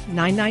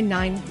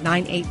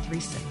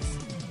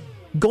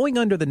 425-999-9836. Going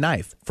under the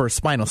knife for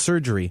spinal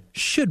surgery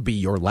should be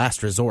your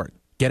last resort.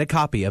 Get a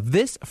copy of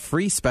this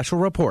free special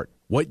report,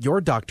 What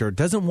Your Doctor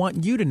Doesn't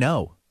Want You to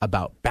Know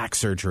About Back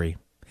Surgery.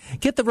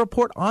 Get the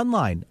report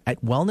online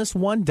at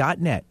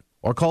wellness1.net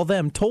or call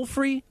them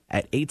toll-free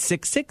at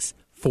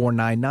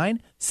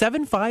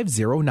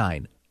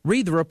 866-499-7509.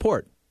 Read the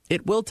report.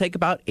 It will take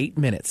about 8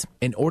 minutes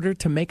in order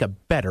to make a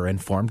better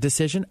informed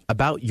decision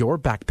about your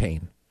back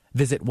pain.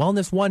 Visit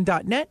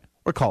wellness1.net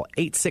or call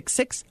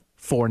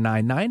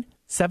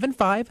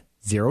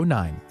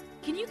 866-499-7509.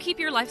 Can you keep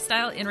your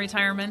lifestyle in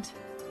retirement?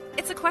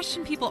 It's a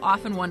question people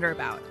often wonder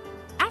about.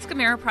 Ask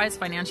Ameriprise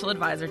financial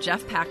advisor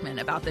Jeff Packman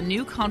about the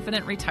new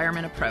Confident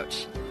Retirement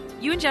Approach.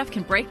 You and Jeff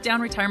can break down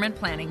retirement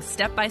planning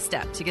step by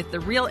step to get the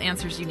real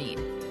answers you need.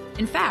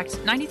 In fact,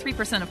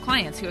 93% of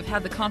clients who have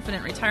had the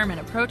Confident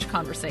Retirement Approach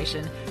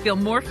conversation feel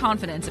more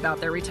confident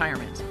about their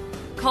retirement.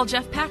 Call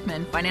Jeff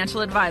Packman, financial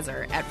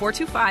advisor, at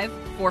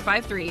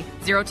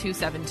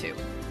 425-453-0272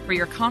 for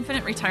your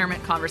Confident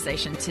Retirement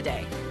conversation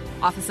today.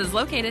 Office is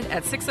located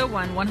at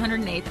 601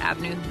 108th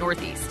Avenue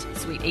Northeast,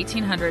 Suite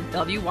 1800,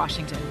 Bellevue,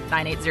 Washington,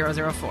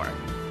 98004.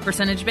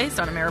 Percentage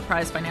based on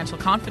Ameriprise Financial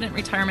Confident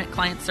Retirement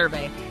Client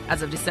Survey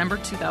as of December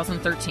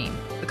 2013.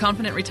 The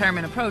Confident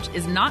Retirement Approach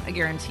is not a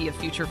guarantee of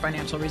future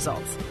financial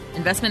results.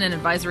 Investment and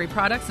advisory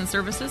products and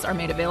services are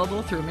made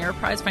available through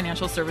Ameriprise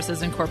Financial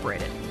Services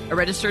Incorporated, a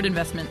registered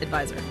investment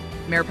advisor.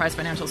 Ameriprise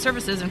Financial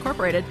Services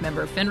Incorporated,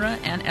 member FINRA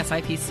and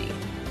SIPC.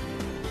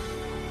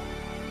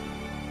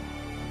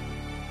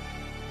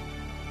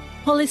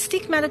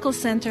 Holistic Medical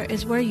Center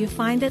is where you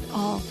find it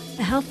all.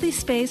 A healthy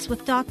space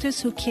with doctors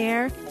who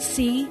care,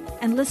 see,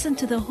 and listen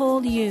to the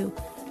whole you.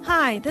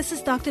 Hi, this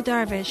is Dr.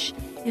 Darvish.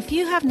 If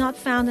you have not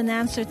found an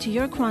answer to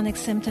your chronic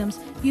symptoms,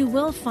 you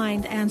will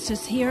find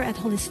answers here at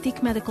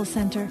Holistic Medical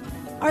Center.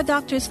 Our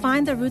doctors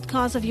find the root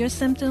cause of your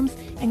symptoms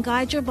and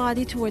guide your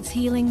body towards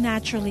healing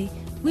naturally.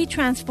 We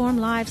transform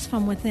lives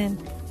from within.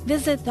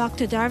 Visit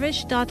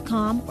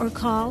drdarvish.com or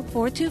call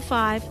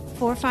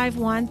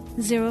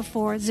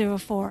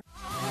 425-451-0404.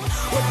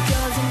 What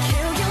doesn't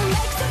kill you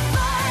makes a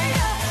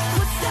fighter.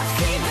 Footsteps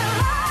even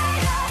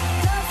lighter.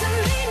 Doesn't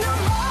mean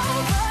I'm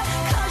over,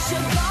 'cause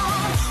you're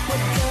gone.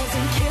 What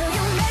doesn't kill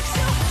you makes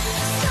you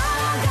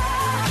stronger,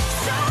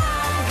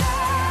 stronger.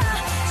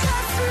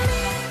 Just me.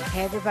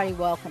 Hey, everybody,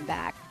 welcome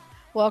back.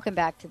 Welcome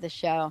back to the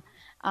show.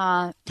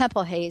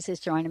 Temple Hayes is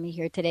joining me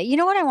here today. You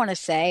know what I want to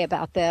say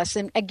about this?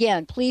 And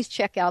again, please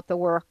check out the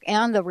work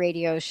and the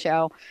radio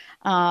show.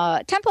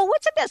 Temple,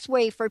 what's the best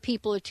way for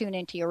people to tune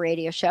into your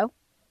radio show?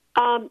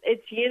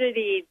 It's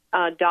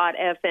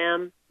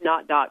unity.fm,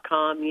 not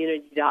 .com,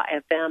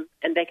 unity.fm,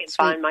 and they can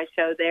find my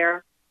show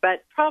there.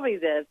 But probably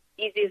the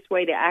easiest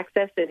way to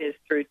access it is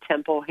through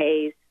Temple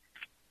Hayes,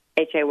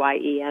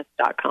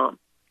 HAYES.com.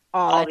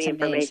 Oh, that's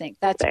amazing.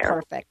 That's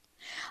perfect.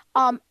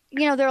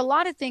 You know, there are a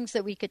lot of things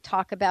that we could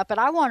talk about, but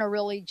I want to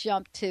really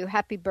jump to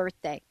Happy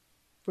Birthday,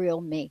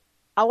 Real Me.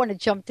 I want to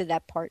jump to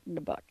that part in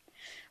the book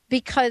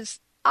because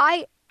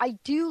I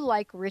do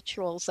like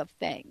rituals of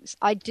things.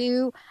 I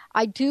do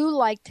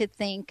like to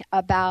think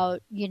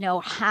about, you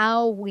know,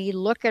 how we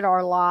look at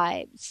our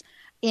lives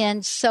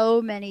in so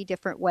many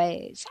different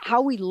ways, how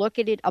we look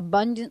at it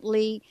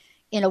abundantly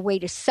in a way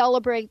to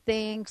celebrate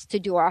things, to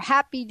do our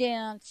happy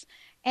dance.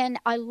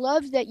 And I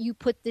love that you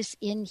put this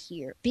in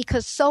here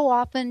because so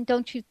often,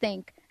 don't you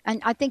think,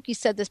 and I think you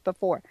said this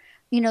before,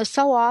 you know,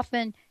 so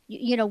often,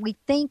 you know, we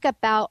think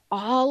about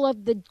all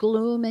of the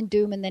gloom and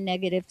doom and the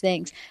negative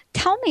things.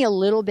 Tell me a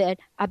little bit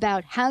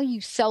about how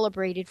you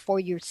celebrated for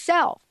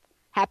yourself,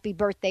 Happy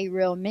Birthday,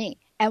 Real Me,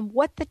 and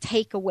what the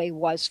takeaway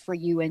was for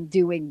you in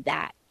doing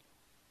that.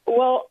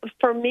 Well,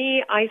 for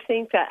me, I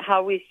think that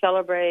how we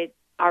celebrate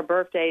our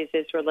birthdays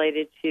is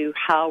related to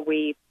how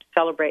we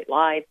celebrate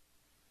life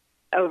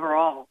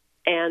overall.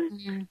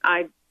 And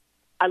I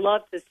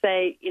love to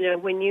say, you know,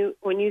 when you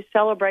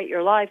celebrate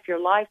your life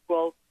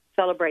will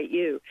celebrate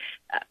you.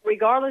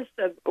 Regardless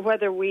of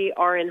whether we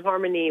are in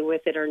harmony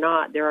with it or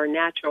not, there are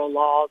natural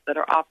laws that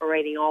are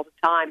operating all the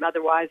time.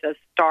 Otherwise, a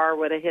star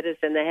would have hit us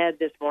in the head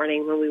this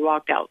morning when we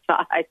walked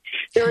outside.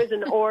 There is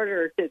an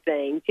order to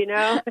things, you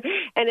know,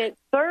 and it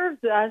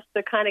serves us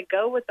to kind of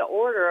go with the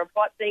order of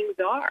what things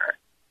are,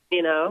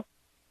 you know.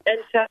 And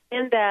so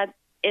in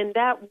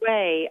that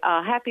way,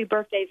 happy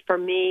birthdays for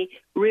me,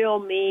 real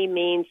me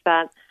means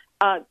that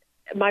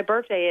my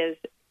birthday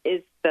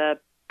is the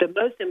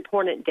most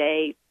important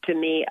day to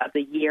me of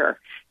the year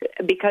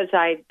because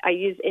I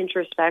use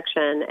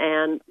introspection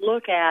and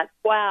look at,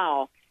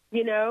 wow,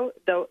 you know,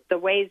 the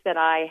ways that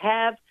I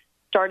have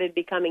started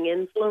becoming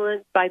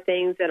influenced by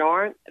things that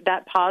aren't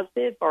that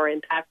positive or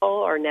impactful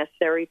or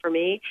necessary for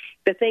me,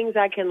 the things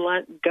I can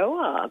let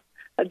go of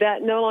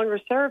that no longer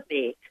serve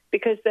me,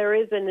 because there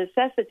is a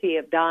necessity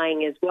of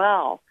dying as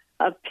well,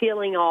 of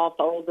peeling off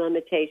old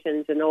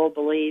limitations and old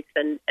beliefs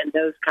and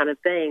those kind of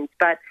things.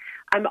 But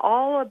I'm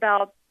all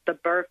about the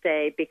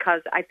birthday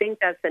because I think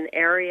that's an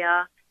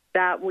area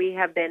that we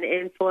have been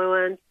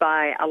influenced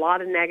by a lot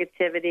of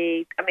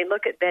negativity. I mean,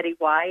 look at Betty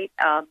White.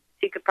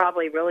 you could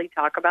probably really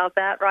talk about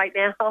that right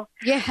now.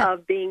 Yeah.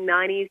 Of being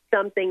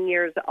 90-something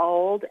years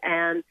old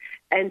and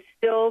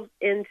still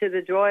into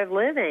the joy of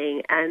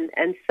living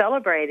and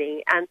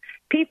celebrating. And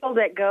people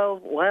that go,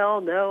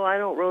 well, no, I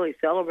don't really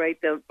celebrate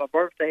my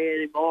birthday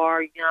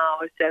anymore. You know,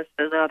 it's just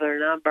another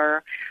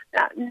number.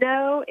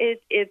 No,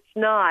 it's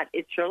not.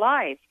 It's your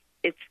life.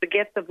 It's the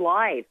gift of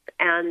life.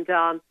 And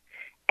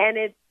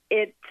it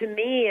to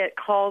me, it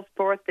calls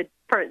forth the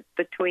difference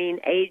between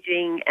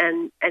aging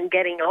and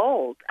getting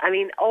old. I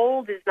mean,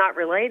 old is not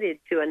related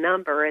to a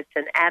number. It's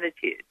an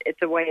attitude. It's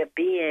a way of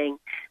being.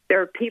 There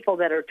are people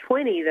that are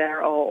 20 that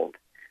are old,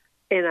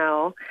 you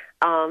know.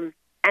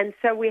 And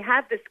so we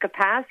have this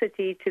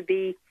capacity to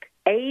be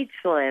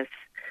ageless,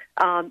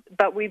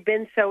 but we've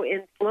been so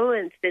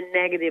influenced in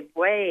negative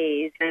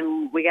ways,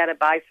 and we got to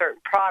buy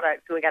certain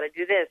products, and we got to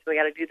do this, and we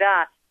got to do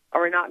that,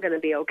 or we're not going to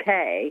be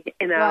okay,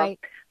 you know. Right.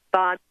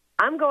 But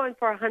I'm going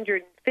for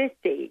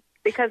 150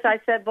 because I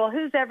said, well,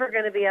 who's ever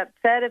going to be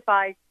upset if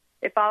I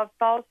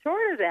fall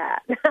short of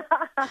that?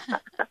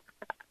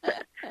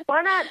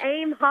 Why not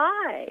aim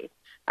high?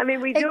 I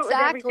mean, we do it with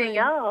everything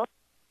else.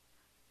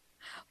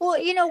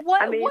 Well, you know,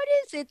 what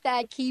is it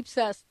that keeps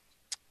us,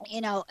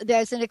 you know,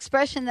 there's an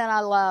expression that I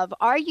love.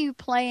 Are you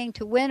playing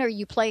to win or are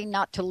you playing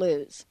not to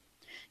lose?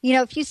 You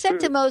know, if you said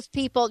to most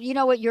people, you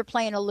know what, you're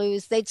playing to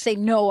lose, they'd say,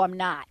 no, I'm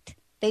not.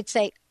 They'd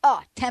say,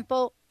 oh,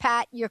 Temple,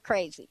 Pat, you're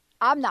crazy.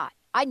 I'm not.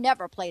 I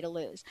never play to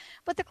lose.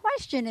 But the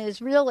question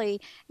is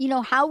really, you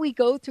know, how we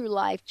go through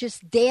life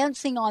just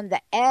dancing on the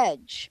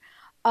edge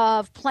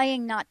of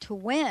playing not to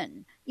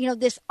win. You know,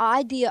 this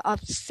idea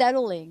of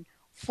settling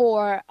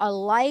for a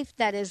life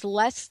that is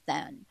less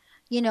than,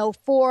 you know,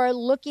 for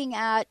looking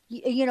at,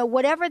 you know,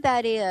 whatever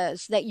that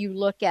is that you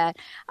look at.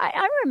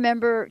 I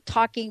remember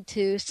talking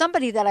to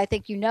somebody that I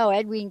think you know,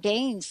 Edwin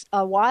Gaines,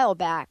 a while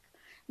back,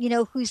 you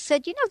know, who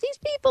said, you know, these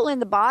people in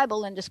the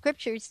Bible and the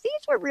scriptures,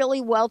 these were really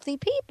wealthy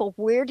people.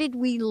 Where did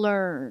we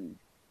learn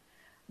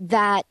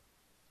that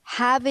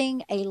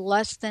having a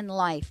less than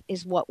life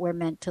is what we're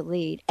meant to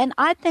lead? And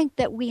I think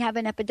that we have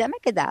an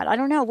epidemic of that. I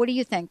don't know. What do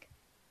you think?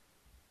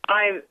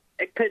 I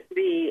could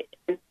be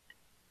in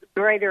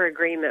greater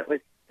agreement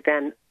with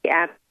them. We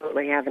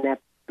absolutely have an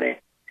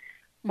epidemic.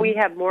 We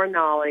have more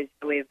knowledge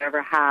than we've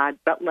ever had,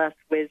 but less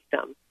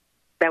wisdom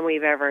than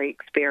we've ever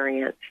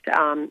experienced.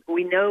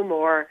 We know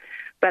more,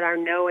 but our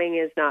knowing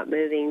is not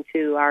moving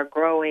to our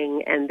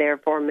growing and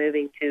therefore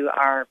moving to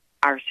our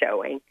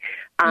showing.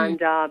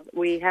 And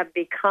we have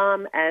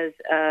become as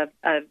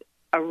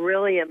a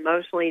really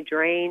emotionally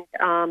drained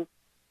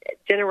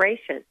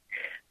generation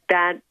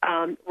that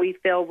we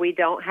feel we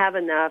don't have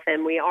enough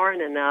and we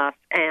aren't enough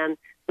and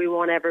we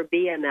won't ever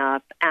be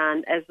enough.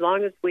 And as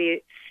long as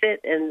we sit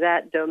in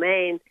that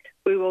domain,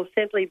 we will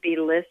simply be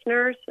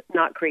listeners,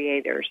 not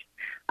creators.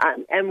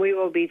 And we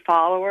will be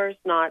followers,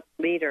 not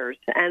leaders.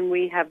 And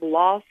we have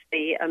lost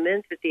the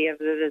immensity of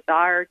the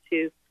desire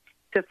to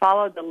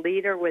follow the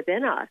leader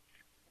within us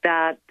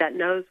that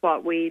knows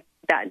what we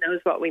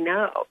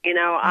know. You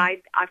know,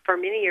 I for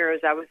many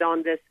years I was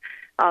on this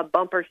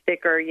bumper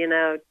sticker, you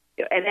know,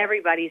 and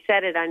everybody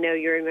said it. I know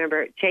you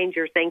remember it, change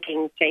your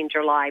thinking, change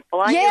your life.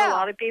 Well, I know a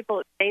lot of people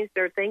that changed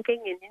their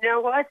thinking, and you know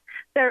what?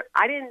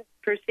 I didn't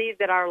perceive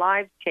that our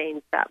lives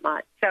changed that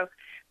much. So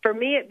for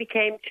me, it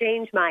became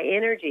change my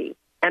energy.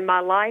 And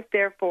my life,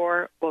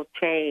 therefore, will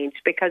change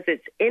because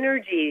it's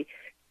energy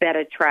that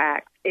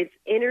attracts. It's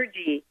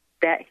energy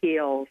that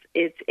heals.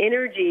 It's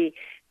energy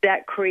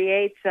that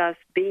creates us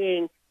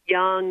being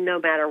young no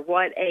matter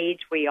what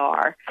age we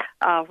are,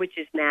 which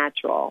is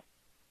natural.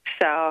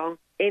 So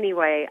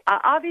anyway,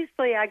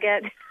 obviously I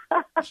get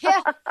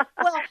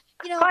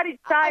quite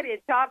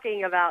excited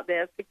talking about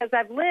this because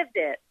I've lived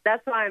it.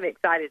 That's why I'm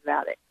excited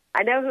about it.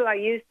 I know who I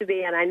used to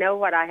be and I know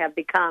what I have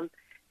become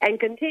and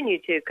continue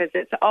to because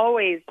it's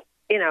always,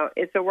 you know,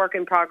 it's a work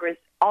in progress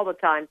all the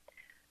time.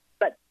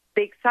 But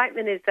the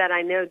excitement is that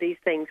I know these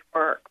things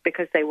work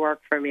because they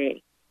work for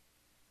me.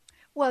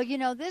 Well, you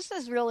know, this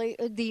is really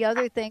the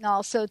other thing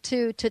also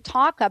to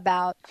talk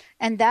about,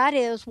 and that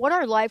is what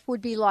our life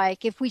would be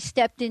like if we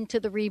stepped into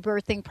the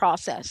rebirthing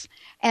process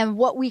and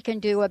what we can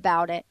do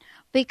about it.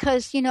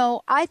 Because, you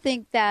know, I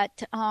think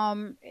that,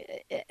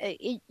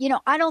 you know,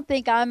 I don't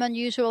think I'm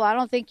unusual. I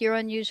don't think you're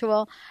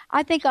unusual.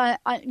 I think,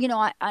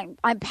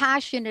 I'm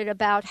passionate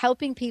about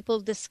helping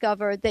people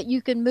discover that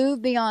you can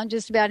move beyond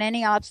just about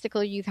any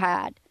obstacle you've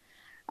had.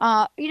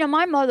 You know,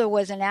 my mother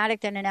was an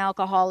addict and an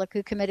alcoholic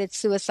who committed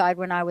suicide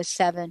when I was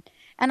 7.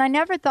 And I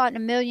never thought in a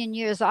million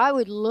years I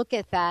would look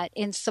at that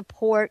in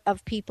support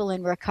of people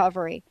in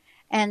recovery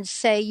and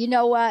say, you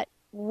know what,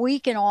 we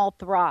can all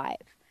thrive.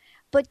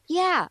 But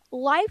yeah,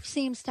 life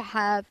seems to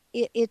have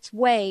its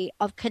way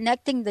of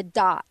connecting the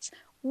dots.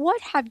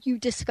 What have you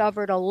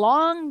discovered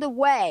along the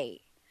way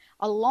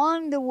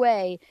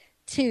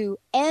to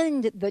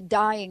end the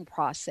dying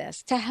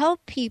process, to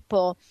help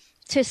people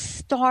to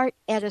start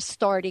at a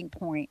starting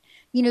point,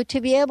 you know, to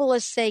be able to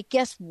say,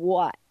 guess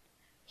what?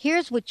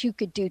 Here's what you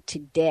could do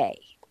today.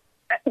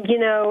 You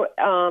know,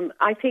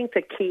 I think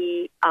the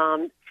key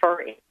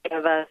for any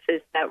of us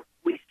is that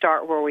we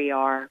start where we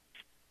are.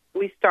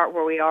 we start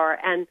where we are,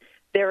 and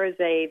there is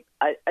a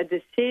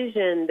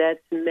decision that's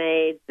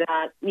made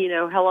that,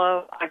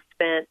 hello, I've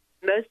spent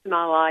most of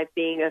my life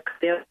being a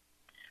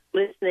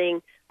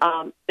listening,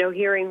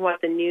 hearing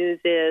what the news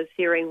is,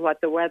 hearing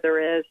what the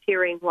weather is,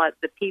 hearing what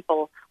the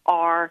people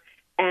are,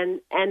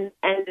 and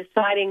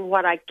deciding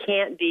what I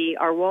can't be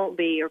or won't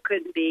be or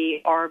couldn't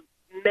be or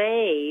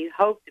may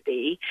hope to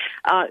be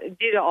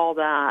due to all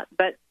that.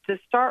 But to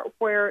start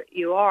where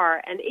you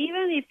are, and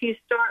even if you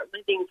start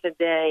living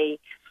today,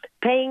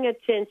 paying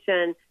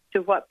attention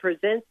to what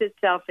presents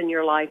itself in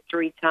your life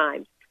 3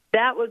 times,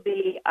 that would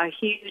be a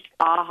huge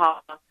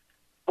aha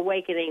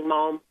awakening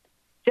moment,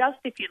 just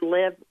if you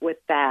live with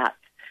that,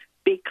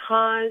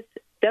 because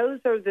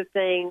those are the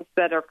things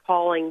that are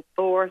calling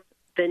forth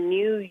the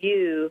new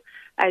you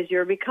as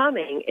you're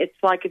becoming. It's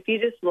like if you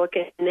just look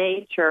at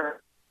nature,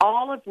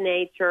 all of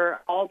nature,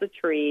 all the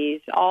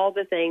trees, all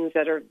the things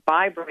that are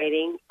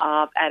vibrating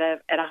at a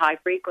high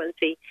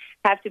frequency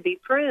have to be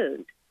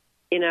pruned,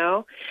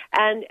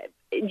 and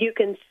you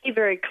can see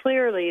very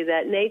clearly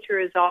that nature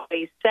is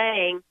always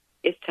saying,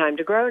 it's time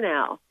to grow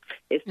now.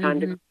 It's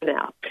time to grow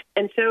now.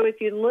 And so if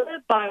you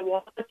live by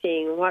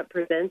watching what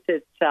presents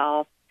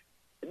itself,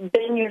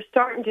 then you're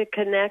starting to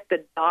connect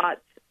the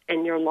dots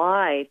in your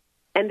life,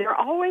 and they're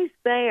always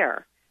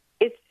there.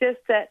 It's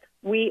just that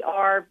we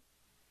are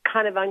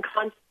kind of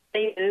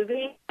unconsciously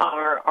moving,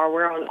 or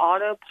we're on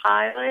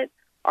autopilot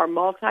or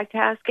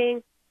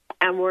multitasking,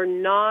 and we're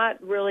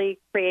not really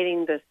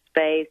creating the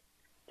space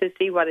to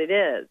see what it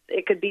is.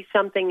 It could be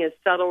something as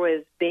subtle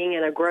as being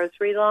in a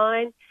grocery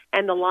line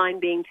and the line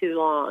being too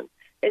long.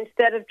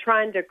 Instead of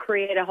trying to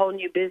create a whole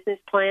new business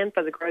plan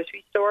for the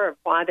grocery store of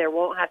why there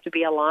won't have to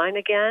be a line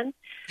again,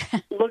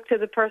 look to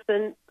the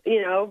person,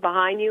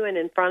 behind you and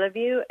in front of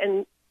you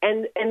and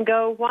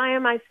go, why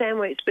am I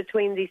sandwiched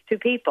between these two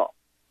people?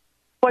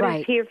 What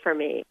is here for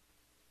me?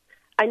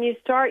 And you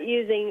start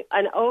using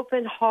an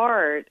open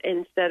heart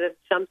instead of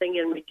something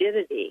in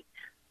rigidity.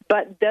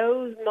 But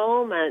those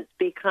moments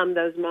become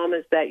those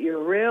moments that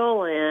you're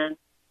real in,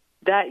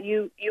 that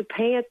you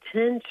pay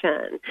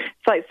attention.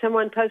 It's like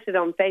someone posted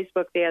on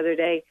Facebook the other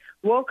day,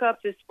 woke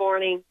up this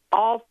morning,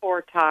 all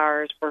 4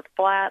 tires were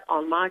flat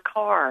on my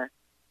car.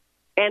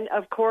 And,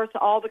 of course,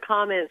 all the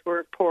comments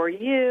were, poor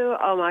you,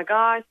 oh, my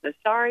gosh, so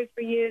sorry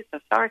for you, so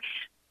sorry.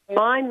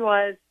 Mine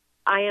was,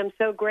 I am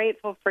so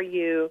grateful for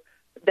you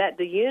that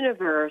the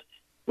universe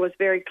was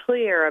very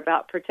clear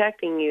about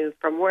protecting you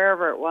from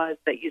wherever it was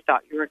that you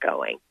thought you were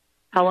going.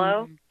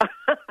 Hello?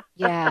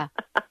 Yeah.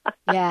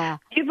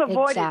 You've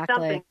avoided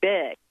something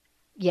big.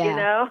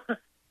 Yeah.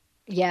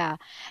 Yeah.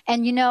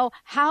 And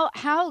how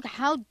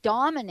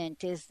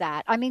dominant is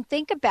that? I mean,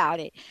 think about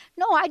it.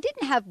 No, I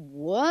didn't have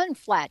 1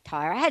 flat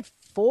tire. I had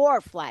 4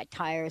 flat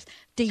tires.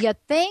 Do you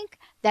think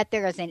that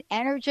there is an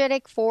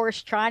energetic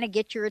force trying to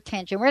get your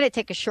attention? We're going to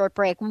take a short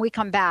break. When we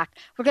come back,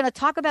 we're going to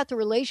talk about the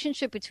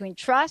relationship between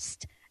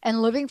trust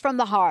and living from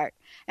the heart.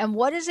 And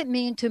what does it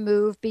mean to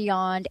move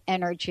beyond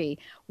energy?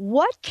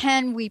 What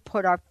can we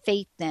put our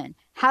faith in?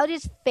 How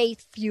does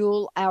faith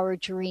fuel our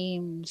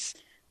dreams?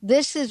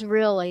 This is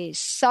really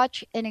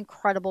such an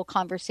incredible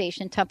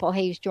conversation. Temple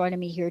Hayes joining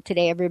me here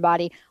today,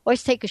 everybody.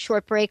 Let's take a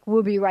short break.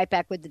 We'll be right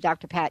back with the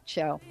Dr. Pat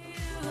Show.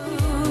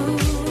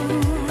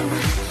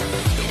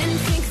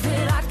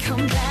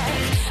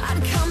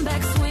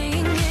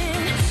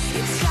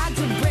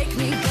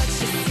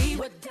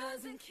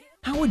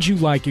 How would you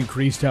like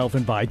increased health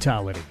and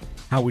vitality?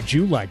 How would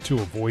you like to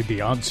avoid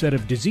the onset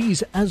of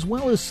disease as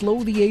well as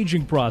slow the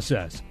aging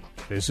process?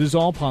 This is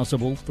all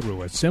possible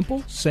through a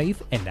simple,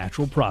 safe, and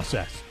natural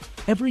process.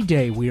 Every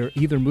day we are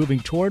either moving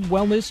toward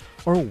wellness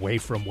or away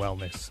from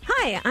wellness.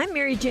 Hi, I'm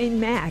Mary Jane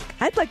Mack.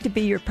 I'd like to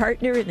be your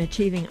partner in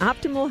achieving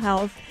optimal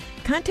health.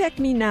 Contact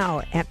me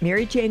now at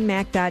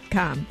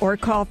maryjanemack.com or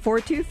call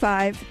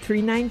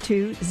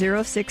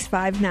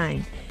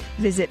 425-392-0659.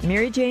 Visit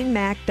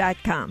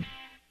maryjanemack.com.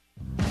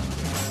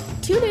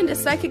 Tune in to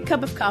Psychic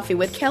Cup of Coffee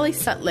with Kelly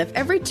Sutliff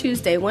every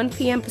Tuesday, 1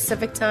 p.m.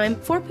 Pacific Time,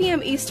 4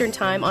 p.m. Eastern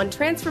Time on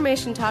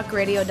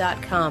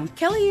TransformationTalkRadio.com.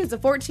 Kelly is a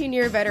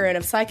 14-year veteran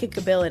of psychic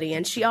ability,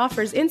 and she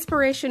offers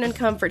inspiration and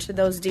comfort to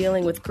those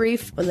dealing with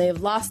grief when they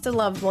have lost a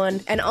loved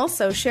one, and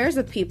also shares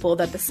with people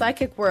that the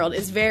psychic world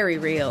is very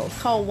real.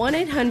 Call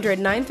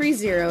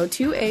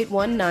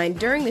 1-800-930-2819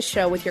 during the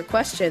show with your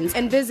questions,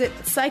 and visit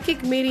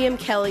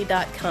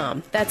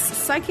PsychicMediumKelly.com.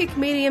 That's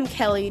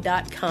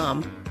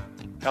PsychicMediumKelly.com.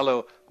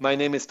 Hello, my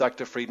name is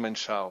Dr. Friedman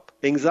Schaub.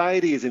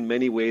 Anxiety is in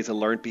many ways a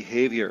learned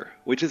behavior,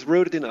 which is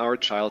rooted in our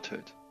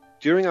childhood.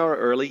 During our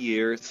early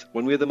years,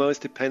 when we are the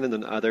most dependent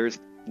on others,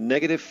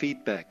 negative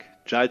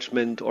feedback,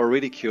 judgment, or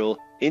ridicule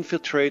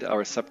infiltrate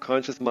our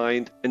subconscious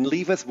mind and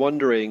leave us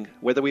wondering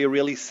whether we are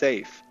really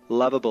safe,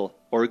 lovable,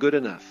 or good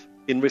enough.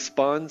 In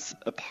response,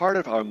 a part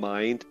of our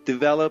mind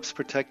develops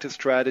protective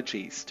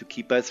strategies to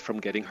keep us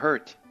from getting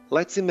hurt.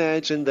 Let's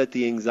imagine that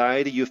the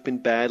anxiety you've been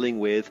battling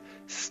with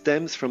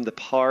stems from the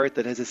part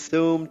that has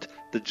assumed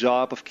the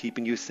job of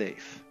keeping you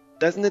safe.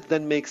 Doesn't it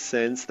then make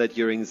sense that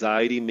your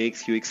anxiety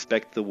makes you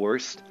expect the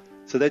worst,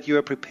 so that you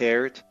are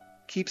prepared,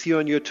 keeps you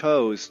on your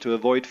toes to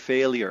avoid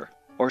failure,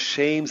 or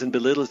shames and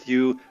belittles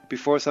you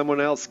before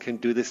someone else can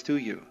do this to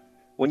you.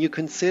 When you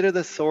consider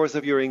the source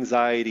of your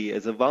anxiety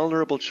as a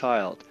vulnerable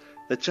child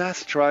that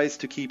just tries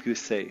to keep you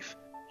safe,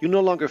 you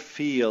no longer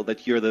feel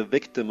that you're the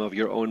victim of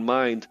your own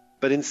mind,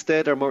 but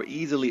instead are more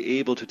easily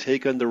able to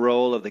take on the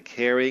role of the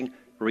caring,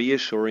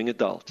 reassuring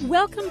adult.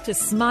 Welcome to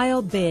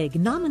Smile Big,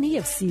 nominee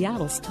of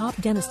Seattle's Top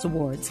Dentist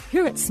Awards.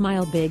 Here at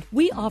Smile Big,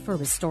 we offer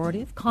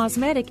restorative,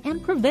 cosmetic,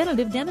 and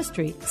preventative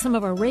dentistry. Some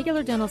of our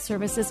regular dental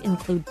services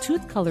include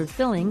tooth-colored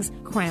fillings,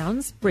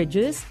 crowns,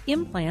 bridges,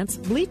 implants,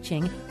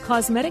 bleaching,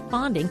 cosmetic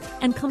bonding,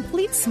 and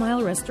complete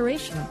smile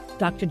restoration.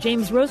 Dr.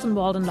 James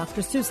Rosenwald and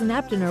Dr. Susan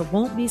Aptener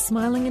won't be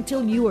smiling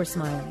until you are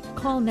smiling.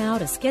 Call now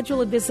to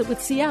schedule a visit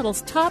with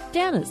Seattle's top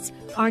dentists.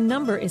 Our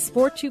number is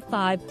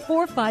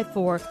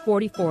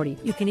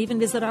 425-454-4040. You can even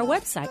visit our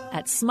website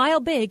at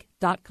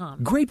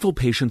smilebig.com. Grateful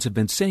patients have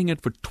been saying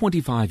it for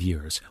 25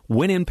 years.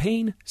 When in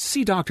pain,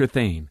 see Dr.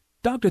 Thane.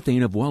 Dr.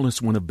 Thane of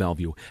Wellness One of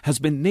Bellevue has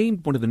been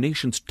named one of the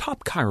nation's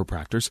top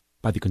chiropractors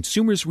by the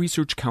Consumers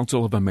Research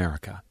Council of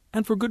America,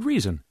 and for good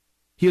reason.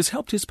 He has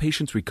helped his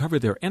patients recover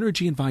their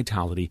energy and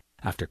vitality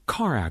after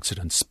car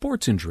accidents,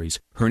 sports injuries,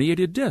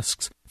 herniated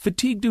discs,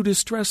 fatigue due to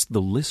stress, the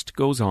list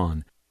goes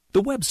on.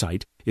 The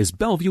website is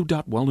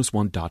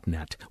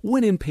bellevue.wellness1.net.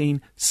 When in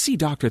pain, see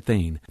Dr.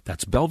 Thane.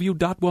 That's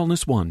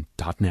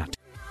bellevue.wellness1.net.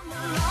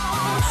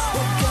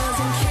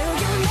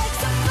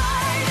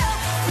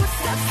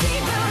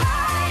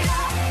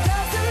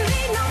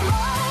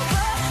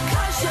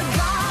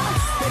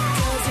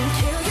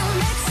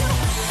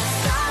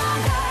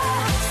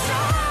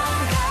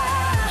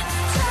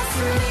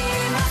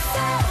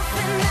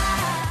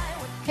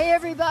 Hey,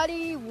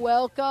 everybody,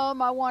 welcome.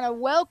 I want to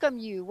welcome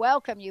you.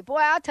 Boy,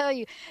 I'll tell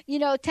you,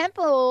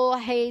 Temple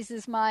Hayes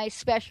is my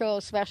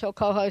special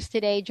co-host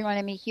today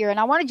joining me here. And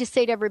I want to just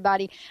say to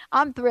everybody,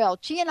 I'm thrilled.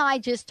 She and I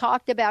just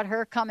talked about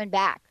her coming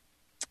back.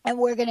 And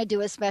we're going to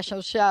do a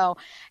special show.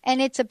 And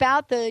it's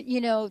about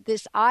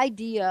this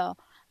idea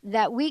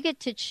that we get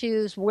to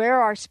choose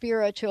where our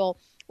spiritual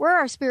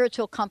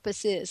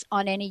compass is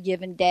on any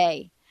given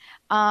day.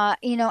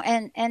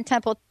 And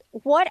Temple,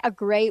 what a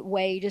great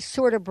way to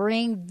sort of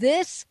bring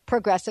this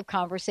progressive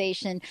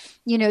conversation,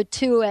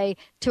 to a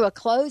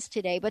close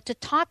today, but to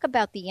talk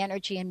about the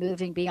energy and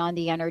moving beyond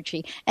the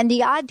energy and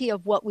the idea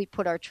of what we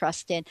put our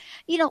trust in.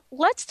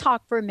 Let's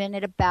talk for a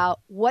minute about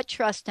what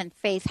trust and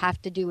faith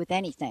have to do with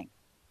anything.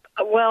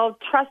 Well,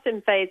 trust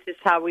and faith is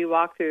how we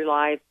walk through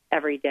life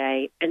every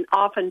day. And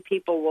often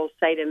people will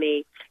say to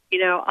me,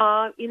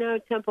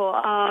 Temple,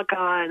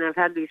 God, and I've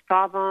had these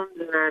problems,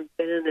 and I've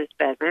been in this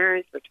bad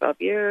marriage for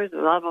 12 years,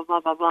 and blah, blah,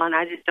 blah, blah, blah, and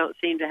I just don't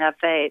seem to have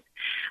faith.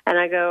 And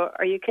I go,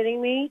 are you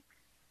kidding me?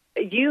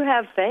 You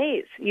have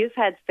faith. You've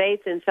had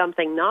faith in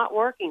something not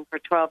working for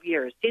 12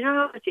 years. Do you know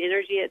how much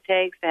energy it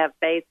takes to have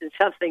faith in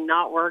something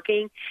not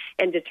working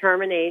and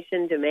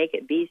determination to make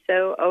it be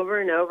so over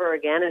and over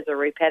again as a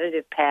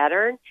repetitive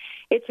pattern?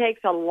 It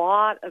takes a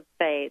lot of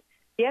faith.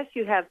 Yes,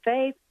 you have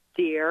faith,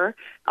 dear,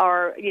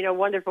 or,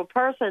 wonderful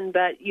person,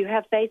 but you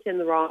have faith in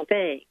the wrong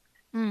thing,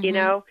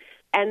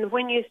 And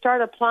when you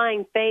start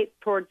applying faith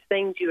towards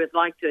things you would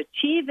like to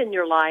achieve in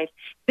your life,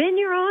 then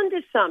you're on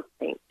to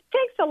something. It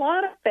takes a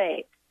lot of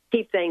faith to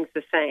keep things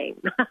the same.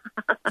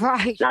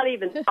 Right. Not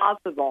even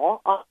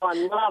possible on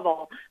one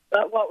level.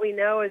 But what we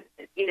know is,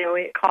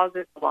 it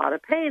causes a lot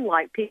of pain.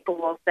 Like people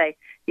will say,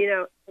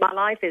 my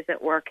life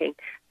isn't working.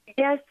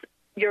 Yes,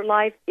 your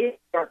life is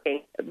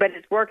working, but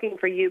it's working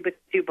for you because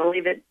you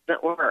believe it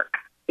doesn't work.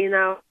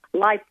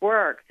 Life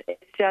works.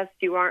 It's just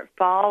you aren't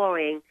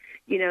following,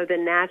 the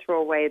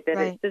natural way that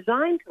right. It's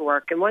designed to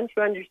work. And once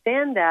you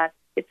understand that,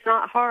 it's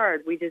not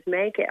hard. We just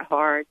make it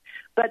hard.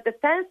 But the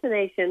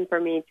fascination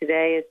for me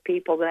today is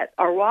people that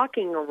are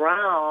walking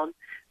around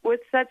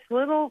with such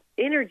little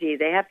energy.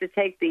 They have to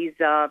take these,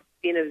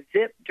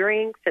 zip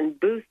drinks and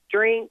boost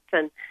drinks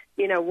and,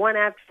 one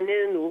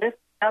afternoon lift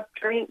up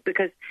drink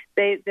because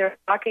they're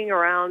walking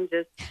around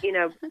just,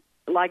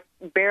 like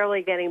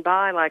barely getting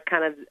by, like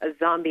kind of a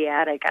zombie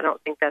addict. I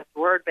don't think that's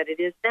the word, but it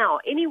is now.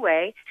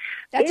 Anyway.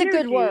 That's energy,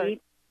 a good word.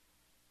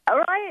 All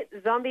right,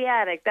 zombie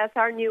addict. That's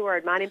our new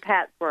word, mine and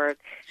Pat's word.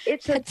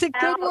 That's a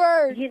good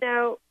word.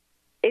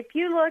 If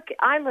you look,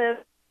 I live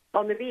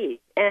on the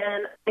beach,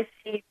 and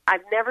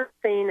I've never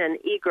seen an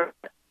egret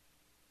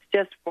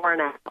just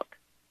worn out.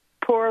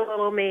 Poor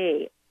little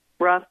me,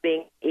 rough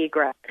being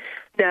egret.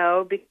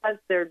 No, because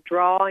they're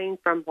drawing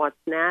from what's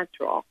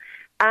natural.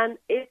 And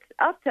it's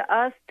up to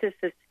us to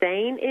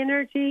sustain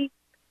energy,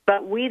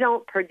 but we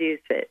don't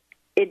produce it.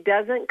 It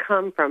doesn't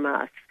come from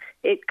us.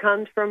 It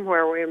comes from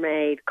where we're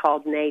made,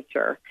 called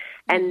nature.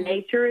 And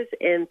nature is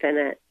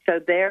infinite. So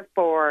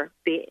therefore,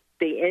 the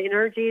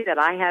energy that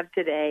I have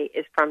today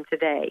is from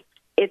today.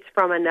 It's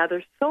from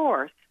another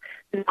source,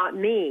 not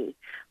me.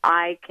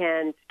 I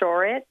can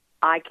store it.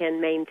 I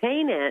can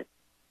maintain it,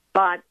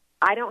 but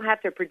I don't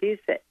have to produce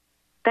it.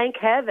 Thank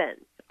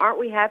heavens. Aren't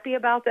we happy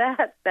about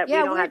that?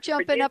 We're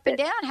jumping up and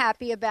down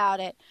happy about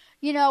it.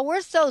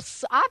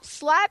 I'm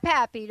slap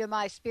happy to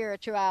my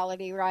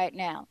spirituality right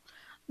now.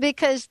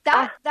 because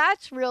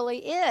that's really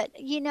it,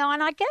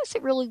 and I guess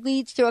it really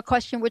leads to a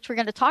question which we're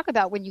going to talk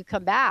about when you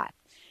come back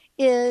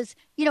is,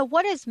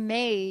 what has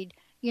made,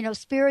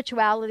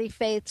 spirituality,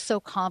 faith so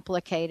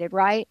complicated,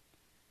 right?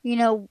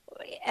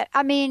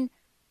 I mean,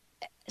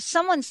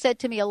 someone said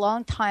to me a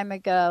long time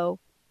ago,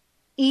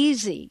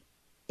 easy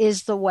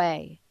is the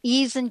way,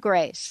 ease and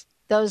grace.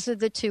 Those are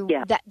the two.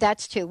 Yeah.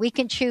 That's two. We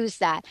can choose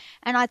that.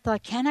 And I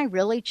thought, can I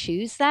really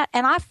choose that?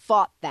 And I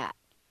fought that,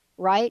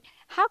 right?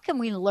 How can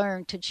we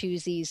learn to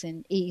choose ease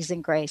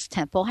and grace,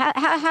 Temple?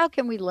 How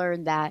can we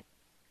learn that?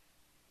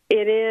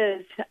 It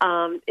is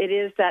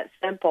that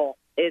simple.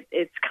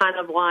 It's kind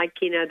of like,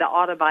 the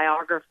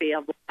autobiography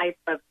of life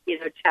of,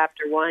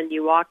 chapter 1,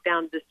 you walk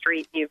down the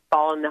street and you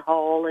fall in the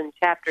hole. And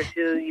chapter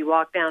 2, you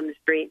walk down the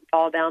street and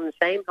fall down the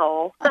same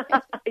hole.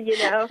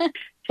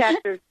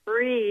 Chapter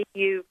 3,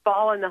 you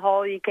fall in the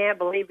hole. You can't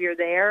believe you're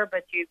there,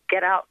 but you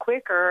get out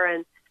quicker.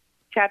 And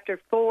chapter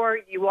 4,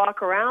 you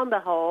walk around the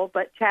hole.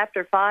 But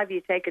chapter 5,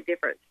 you take a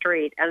different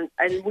street. And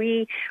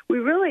we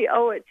really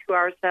owe it to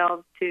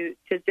ourselves to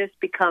just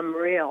become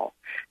real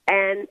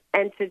and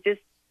to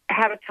just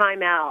have a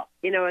time out,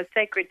 a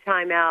sacred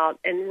time out,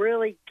 and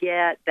really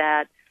get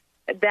that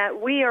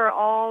we are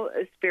all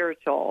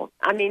spiritual.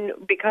 I mean,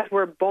 because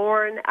we're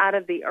born out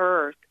of the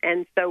earth,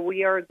 and so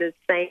we are the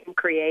same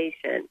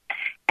creation.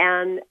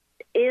 And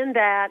in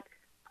that,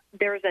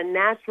 there's a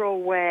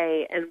natural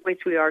way in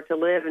which we are to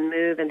live and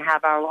move and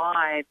have our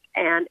lives.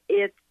 And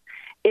it's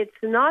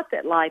not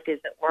that life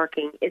isn't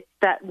working. It's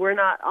that we're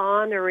not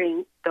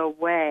honoring the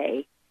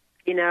way.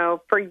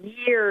 For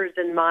years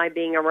in my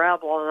being a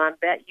rebel, and I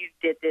bet you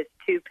did this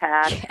too,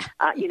 Pat,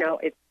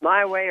 it's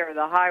my way or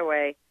the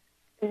highway.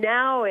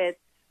 Now it's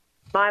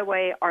my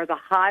way or the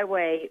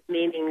highway,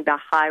 meaning the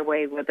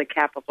highway with a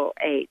capital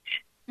H.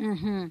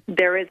 Mm-hmm.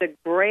 There is a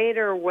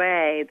greater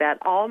way that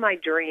all my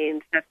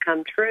dreams have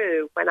come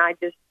true when I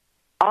just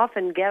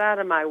often get out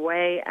of my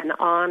way and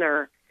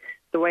honor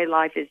the way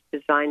life is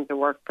designed to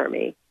work for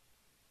me.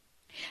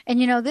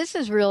 And, this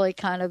is really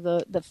kind of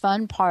the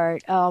fun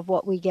part of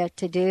what we get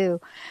to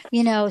do.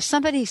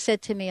 Somebody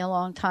said to me a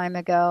long time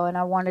ago, and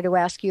I wanted to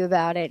ask you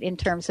about it in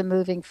terms of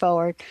moving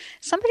forward.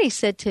 Somebody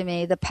said to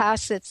me, the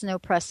past sets no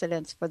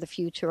precedence for the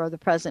future or the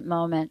present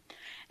moment.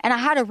 And I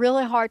had a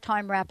really hard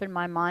time wrapping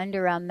my mind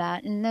around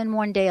that. And then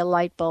one day a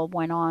light bulb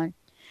went on.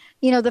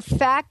 The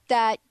fact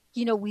that,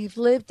 we've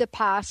lived a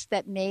past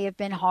that may have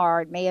been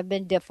hard, may have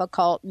been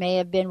difficult, may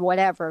have been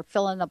whatever,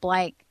 fill in the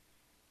blank.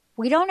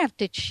 We don't have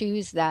to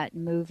choose that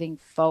moving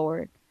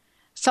forward.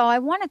 So I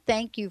want to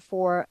thank you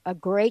for a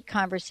great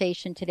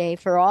conversation today,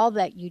 for all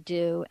that you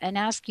do, and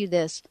ask you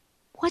this.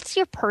 What's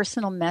your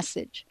personal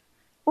message?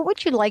 What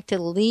would you like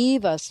to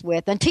leave us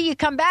with until you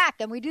come back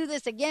and we do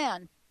this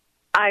again?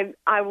 I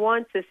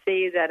want to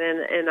see that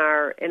in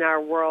our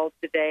world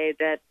today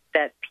that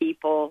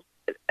people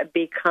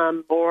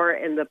become more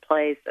in the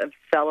place of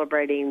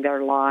celebrating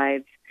their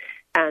lives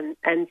and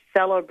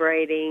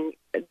celebrating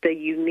the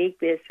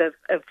uniqueness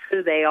of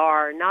who they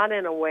are, not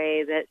in a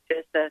way that's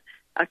just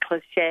a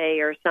cliche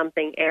or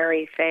something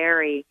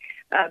airy-fairy,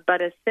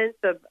 but a sense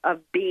of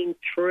being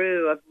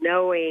true, of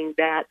knowing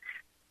that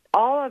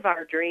all of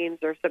our dreams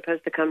are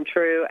supposed to come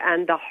true,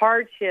 and the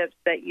hardships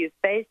that you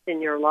faced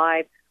in your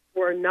life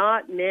were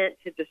not meant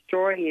to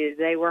destroy you.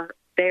 They were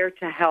there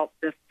to help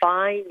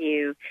define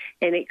you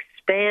and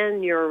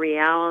expand your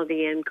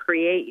reality and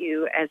create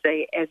you as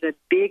a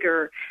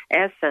bigger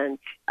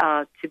essence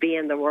to be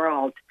in the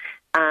world.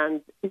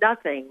 And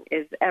nothing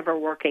is ever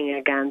working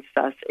against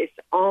us. It's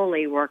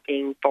only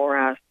working for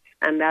us.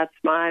 And that's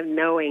my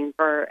knowing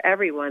for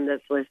everyone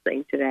that's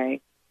listening today.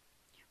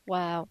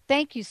 Wow.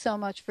 Thank you so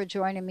much for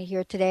joining me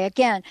here today.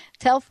 Again,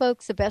 tell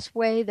folks the best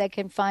way they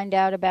can find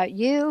out about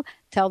you.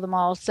 Tell them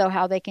also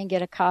how they can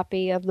get a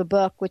copy of the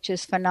book, which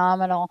is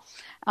phenomenal.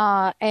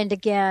 And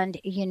again,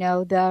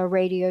 the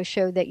radio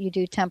show that you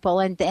do, Temple.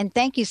 And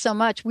thank you so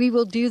much. We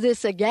will do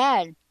this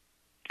again.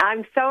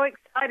 I'm so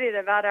excited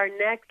about our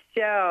next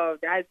show.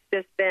 It's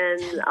just been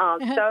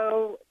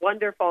so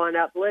wonderful and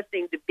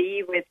uplifting to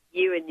be with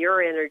you and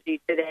your energy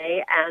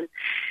today. And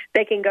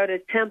they can go to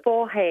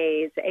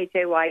TempleHayes,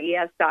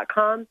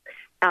 HAYES.com.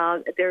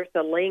 There's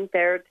a link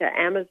there to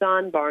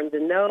Amazon, Barnes &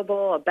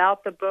 Noble,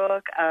 about the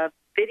book, a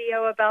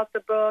video about the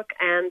book,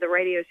 and the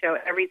radio show.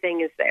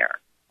 Everything is there.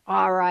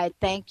 All right.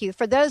 Thank you.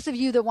 For those of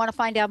you that want to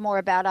find out more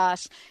about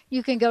us,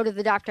 you can go to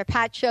the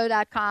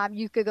drpatshow.com.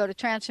 You could go to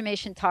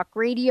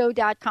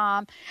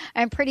transformationtalkradio.com.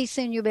 And pretty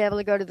soon you'll be able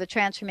to go to the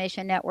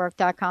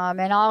transformationnetwork.com.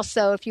 And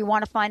also, if you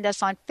want to find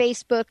us on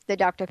Facebook, The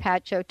Dr.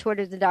 Pat Show,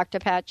 Twitter, The Dr.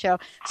 Pat Show,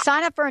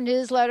 sign up for a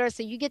newsletter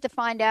so you get to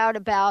find out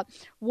about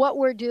what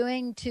we're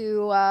doing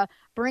to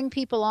bring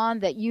people on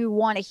that you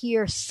want to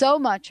hear so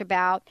much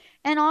about,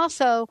 and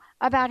also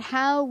about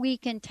how we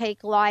can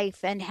take life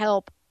and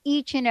help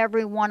each and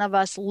every one of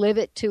us live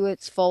it to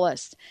its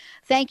fullest.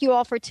 Thank you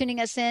all for tuning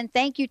us in.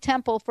 Thank you,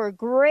 Temple, for a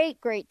great,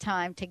 great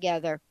time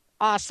together.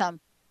 Awesome.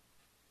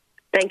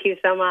 Thank you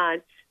so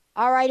much.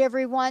 All right,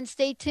 everyone,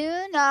 stay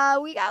tuned.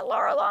 We got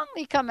Laura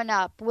Longley coming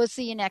up. We'll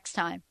see you next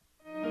time.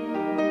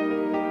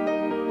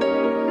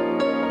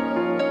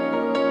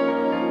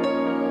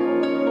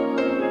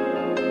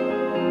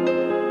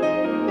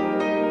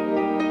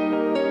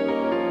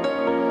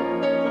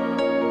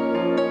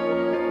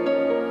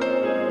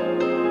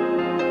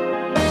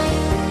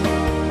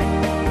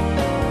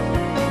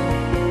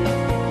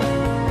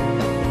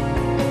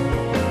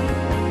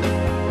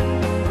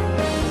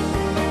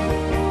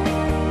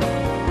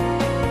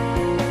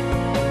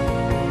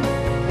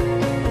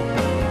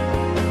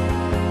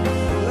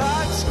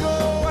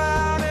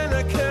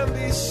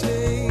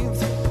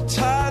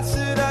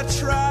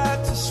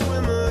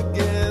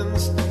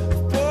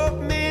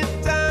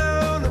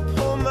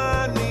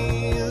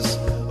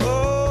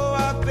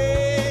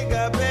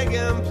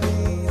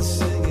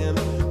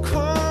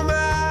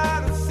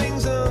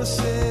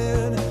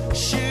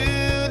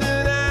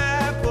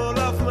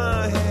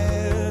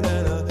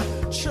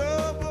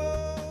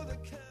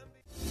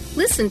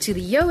 Listen to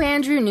the Yo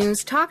Andrew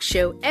News Talk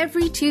Show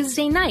every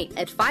Tuesday night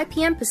at 5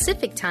 p.m.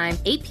 Pacific Time,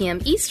 8 p.m.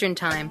 Eastern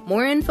Time.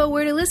 More info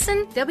where to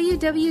listen?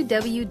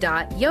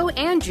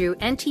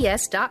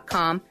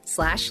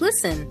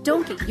 www.yoandrewnts.com/listen.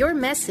 Don't get your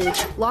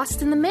message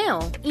lost in the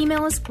mail.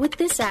 Email us with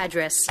this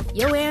address,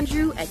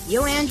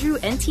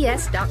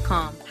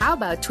 yoandrew@yoandrewnts.com. How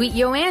about tweet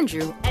Yo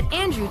Andrew at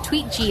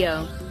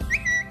AndrewTweetGeo?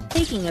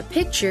 Taking a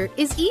picture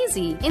is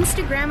easy.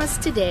 Instagram us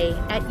today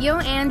at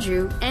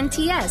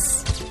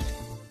YoAndrewNTS.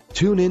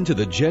 Tune in to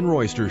The Jen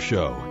Royster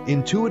Show,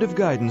 intuitive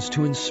guidance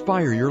to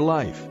inspire your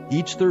life,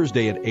 each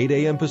Thursday at 8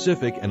 a.m.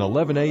 Pacific and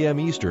 11 a.m.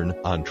 Eastern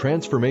on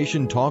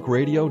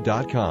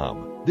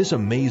TransformationTalkRadio.com. This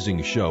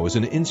amazing show is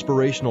an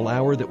inspirational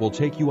hour that will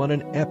take you on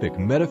an epic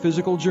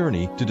metaphysical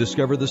journey to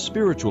discover the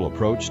spiritual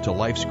approach to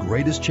life's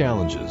greatest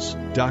challenges.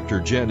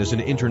 Dr. Jen is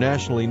an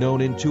internationally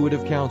known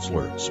intuitive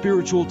counselor,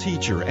 spiritual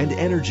teacher, and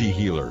energy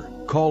healer.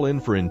 Call in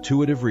for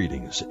intuitive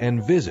readings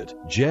and visit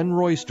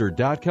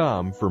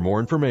JenRoyster.com for more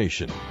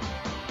information.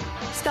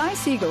 Sky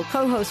Siegel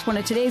co-hosts one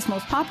of today's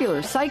most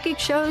popular psychic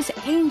shows,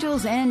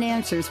 Angels and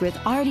Answers, with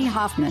Artie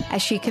Hoffman,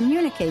 as she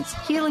communicates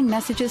healing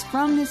messages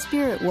from the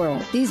spirit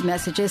world. These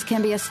messages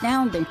can be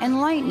astounding,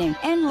 enlightening,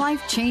 and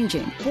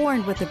life-changing.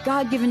 Born with the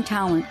God-given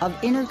talent of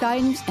inner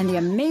guidance and the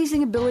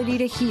amazing ability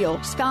to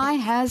heal, Sky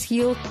has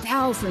healed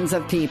thousands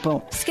of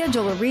people.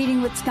 Schedule a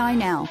reading with Sky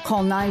now.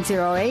 Call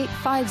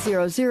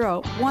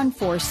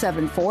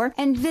 908-500-1474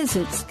 and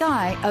visit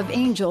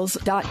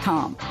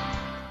skyofangels.com.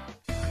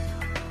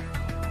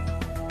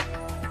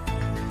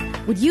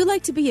 Would you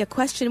like to be a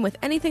question with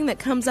anything that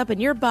comes up in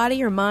your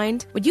body or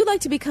mind? Would you like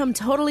to become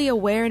totally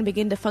aware and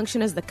begin to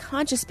function as the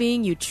conscious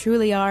being you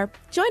truly are?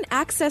 Join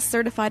Access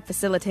Certified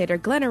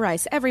Facilitator Glenna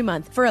Rice every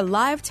month for a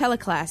live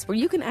teleclass where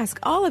you can ask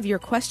all of your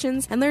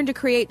questions and learn to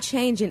create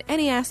change in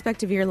any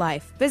aspect of your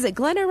life. Visit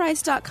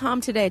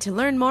glennarice.com today to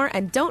learn more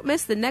and don't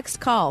miss the next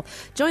call.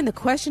 Join the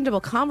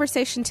questionable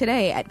conversation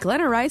today at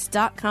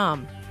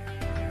glennarice.com.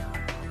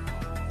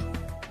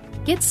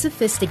 Get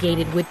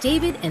sophisticated with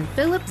David and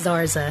Philip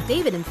Zarza.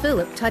 David and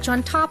Philip touch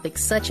on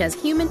topics such as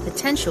human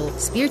potential,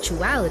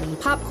 spirituality,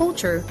 pop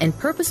culture, and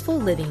purposeful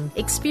living.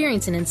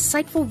 Experience an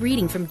insightful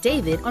reading from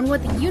David on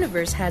what the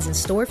universe has in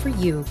store for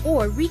you,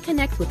 or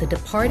reconnect with a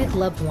departed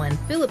loved one.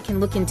 Philip can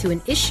look into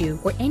an issue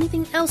or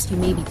anything else you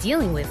may be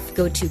dealing with.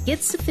 Go to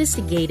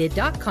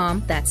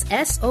getsophisticated.com. That's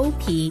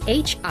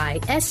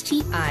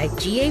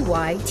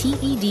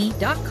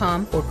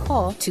SOPHISTIGAYTED.com or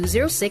call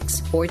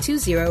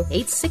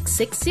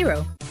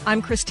 206-420-8660.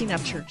 I'm Christine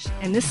Upchurch,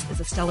 and this is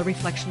a Stellar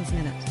Reflections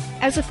Minute.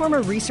 As a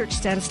former research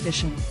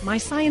statistician, my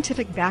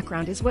scientific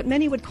background is what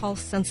many would call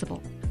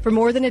sensible. For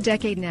more than a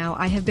decade now,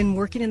 I have been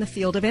working in the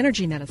field of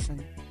energy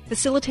medicine,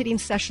 facilitating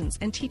sessions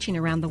and teaching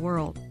around the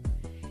world.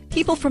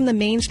 People from the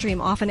mainstream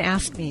often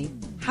ask me,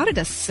 how did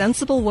a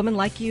sensible woman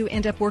like you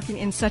end up working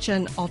in such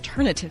an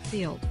alternative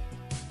field?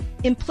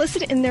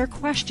 Implicit in their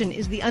question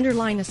is the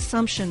underlying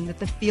assumption that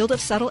the field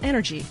of subtle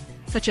energy,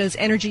 such as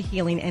energy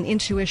healing and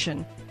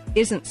intuition,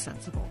 isn't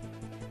sensible.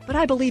 But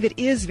I believe it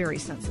is very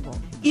sensible.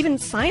 Even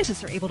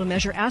scientists are able to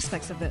measure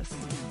aspects of this.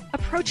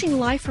 Approaching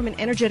life from an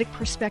energetic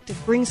perspective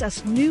brings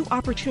us new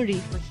opportunity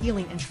for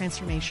healing and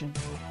transformation.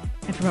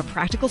 And from a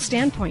practical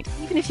standpoint,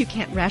 even if you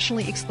can't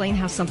rationally explain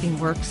how something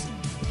works,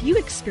 if you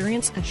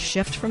experience a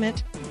shift from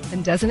it,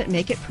 then doesn't it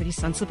make it pretty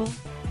sensible?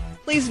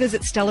 Please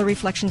visit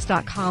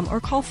StellarReflections.com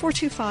or call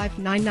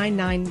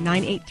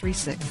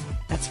 425-999-9836.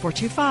 That's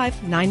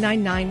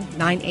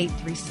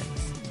 425-999-9836.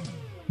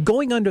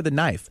 Going under the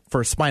knife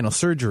for spinal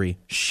surgery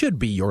should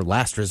be your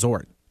last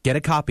resort. Get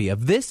a copy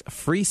of this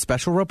free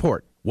special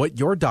report, What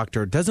Your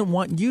Doctor Doesn't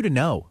Want You to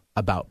Know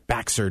About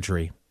Back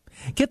Surgery.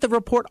 Get the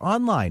report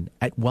online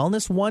at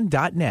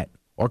wellness1.net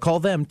or call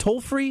them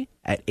toll-free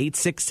at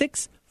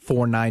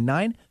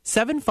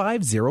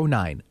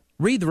 866-499-7509.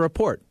 Read the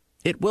report.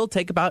 It will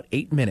take about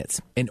 8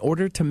 minutes in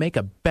order to make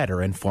a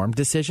better informed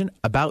decision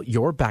about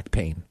your back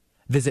pain.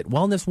 Visit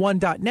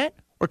wellness1.net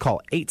or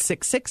call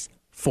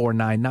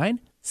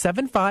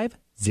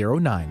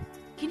 866-499-7509.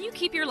 Can you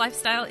keep your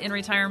lifestyle in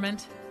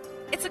retirement?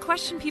 It's a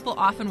question people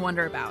often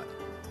wonder about.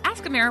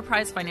 Ask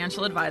Ameriprise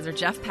financial advisor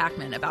Jeff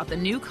Packman about the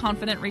new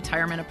Confident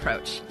Retirement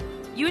Approach.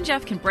 You and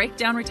Jeff can break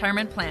down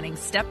retirement planning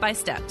step by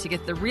step to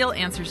get the real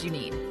answers you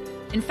need.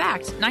 In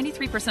fact,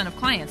 93% of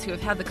clients who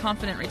have had the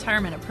Confident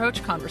Retirement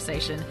Approach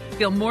conversation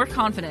feel more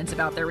confident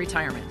about their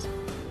retirement.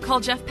 Call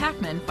Jeff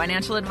Packman,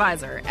 financial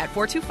advisor, at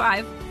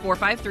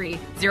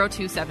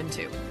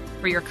 425-453-0272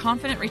 for your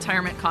Confident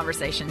Retirement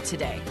conversation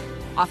today.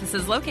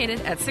 Offices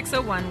located at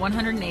 601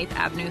 108th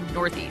Avenue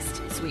Northeast,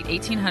 Suite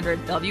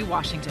 1800, Bellevue,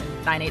 Washington,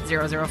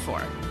 98004.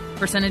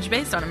 Percentage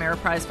based on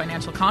Ameriprise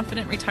Financial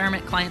Confident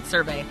Retirement Client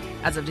Survey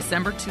as of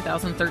December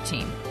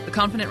 2013. The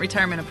Confident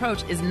Retirement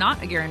Approach is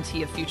not a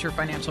guarantee of future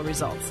financial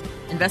results.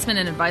 Investment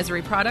and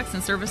advisory products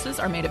and services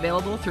are made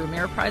available through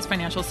Ameriprise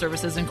Financial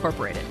Services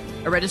Incorporated,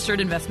 a registered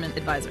investment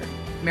advisor.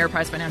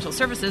 Ameriprise Financial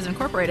Services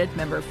Incorporated,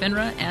 member of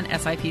FINRA and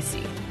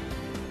SIPC.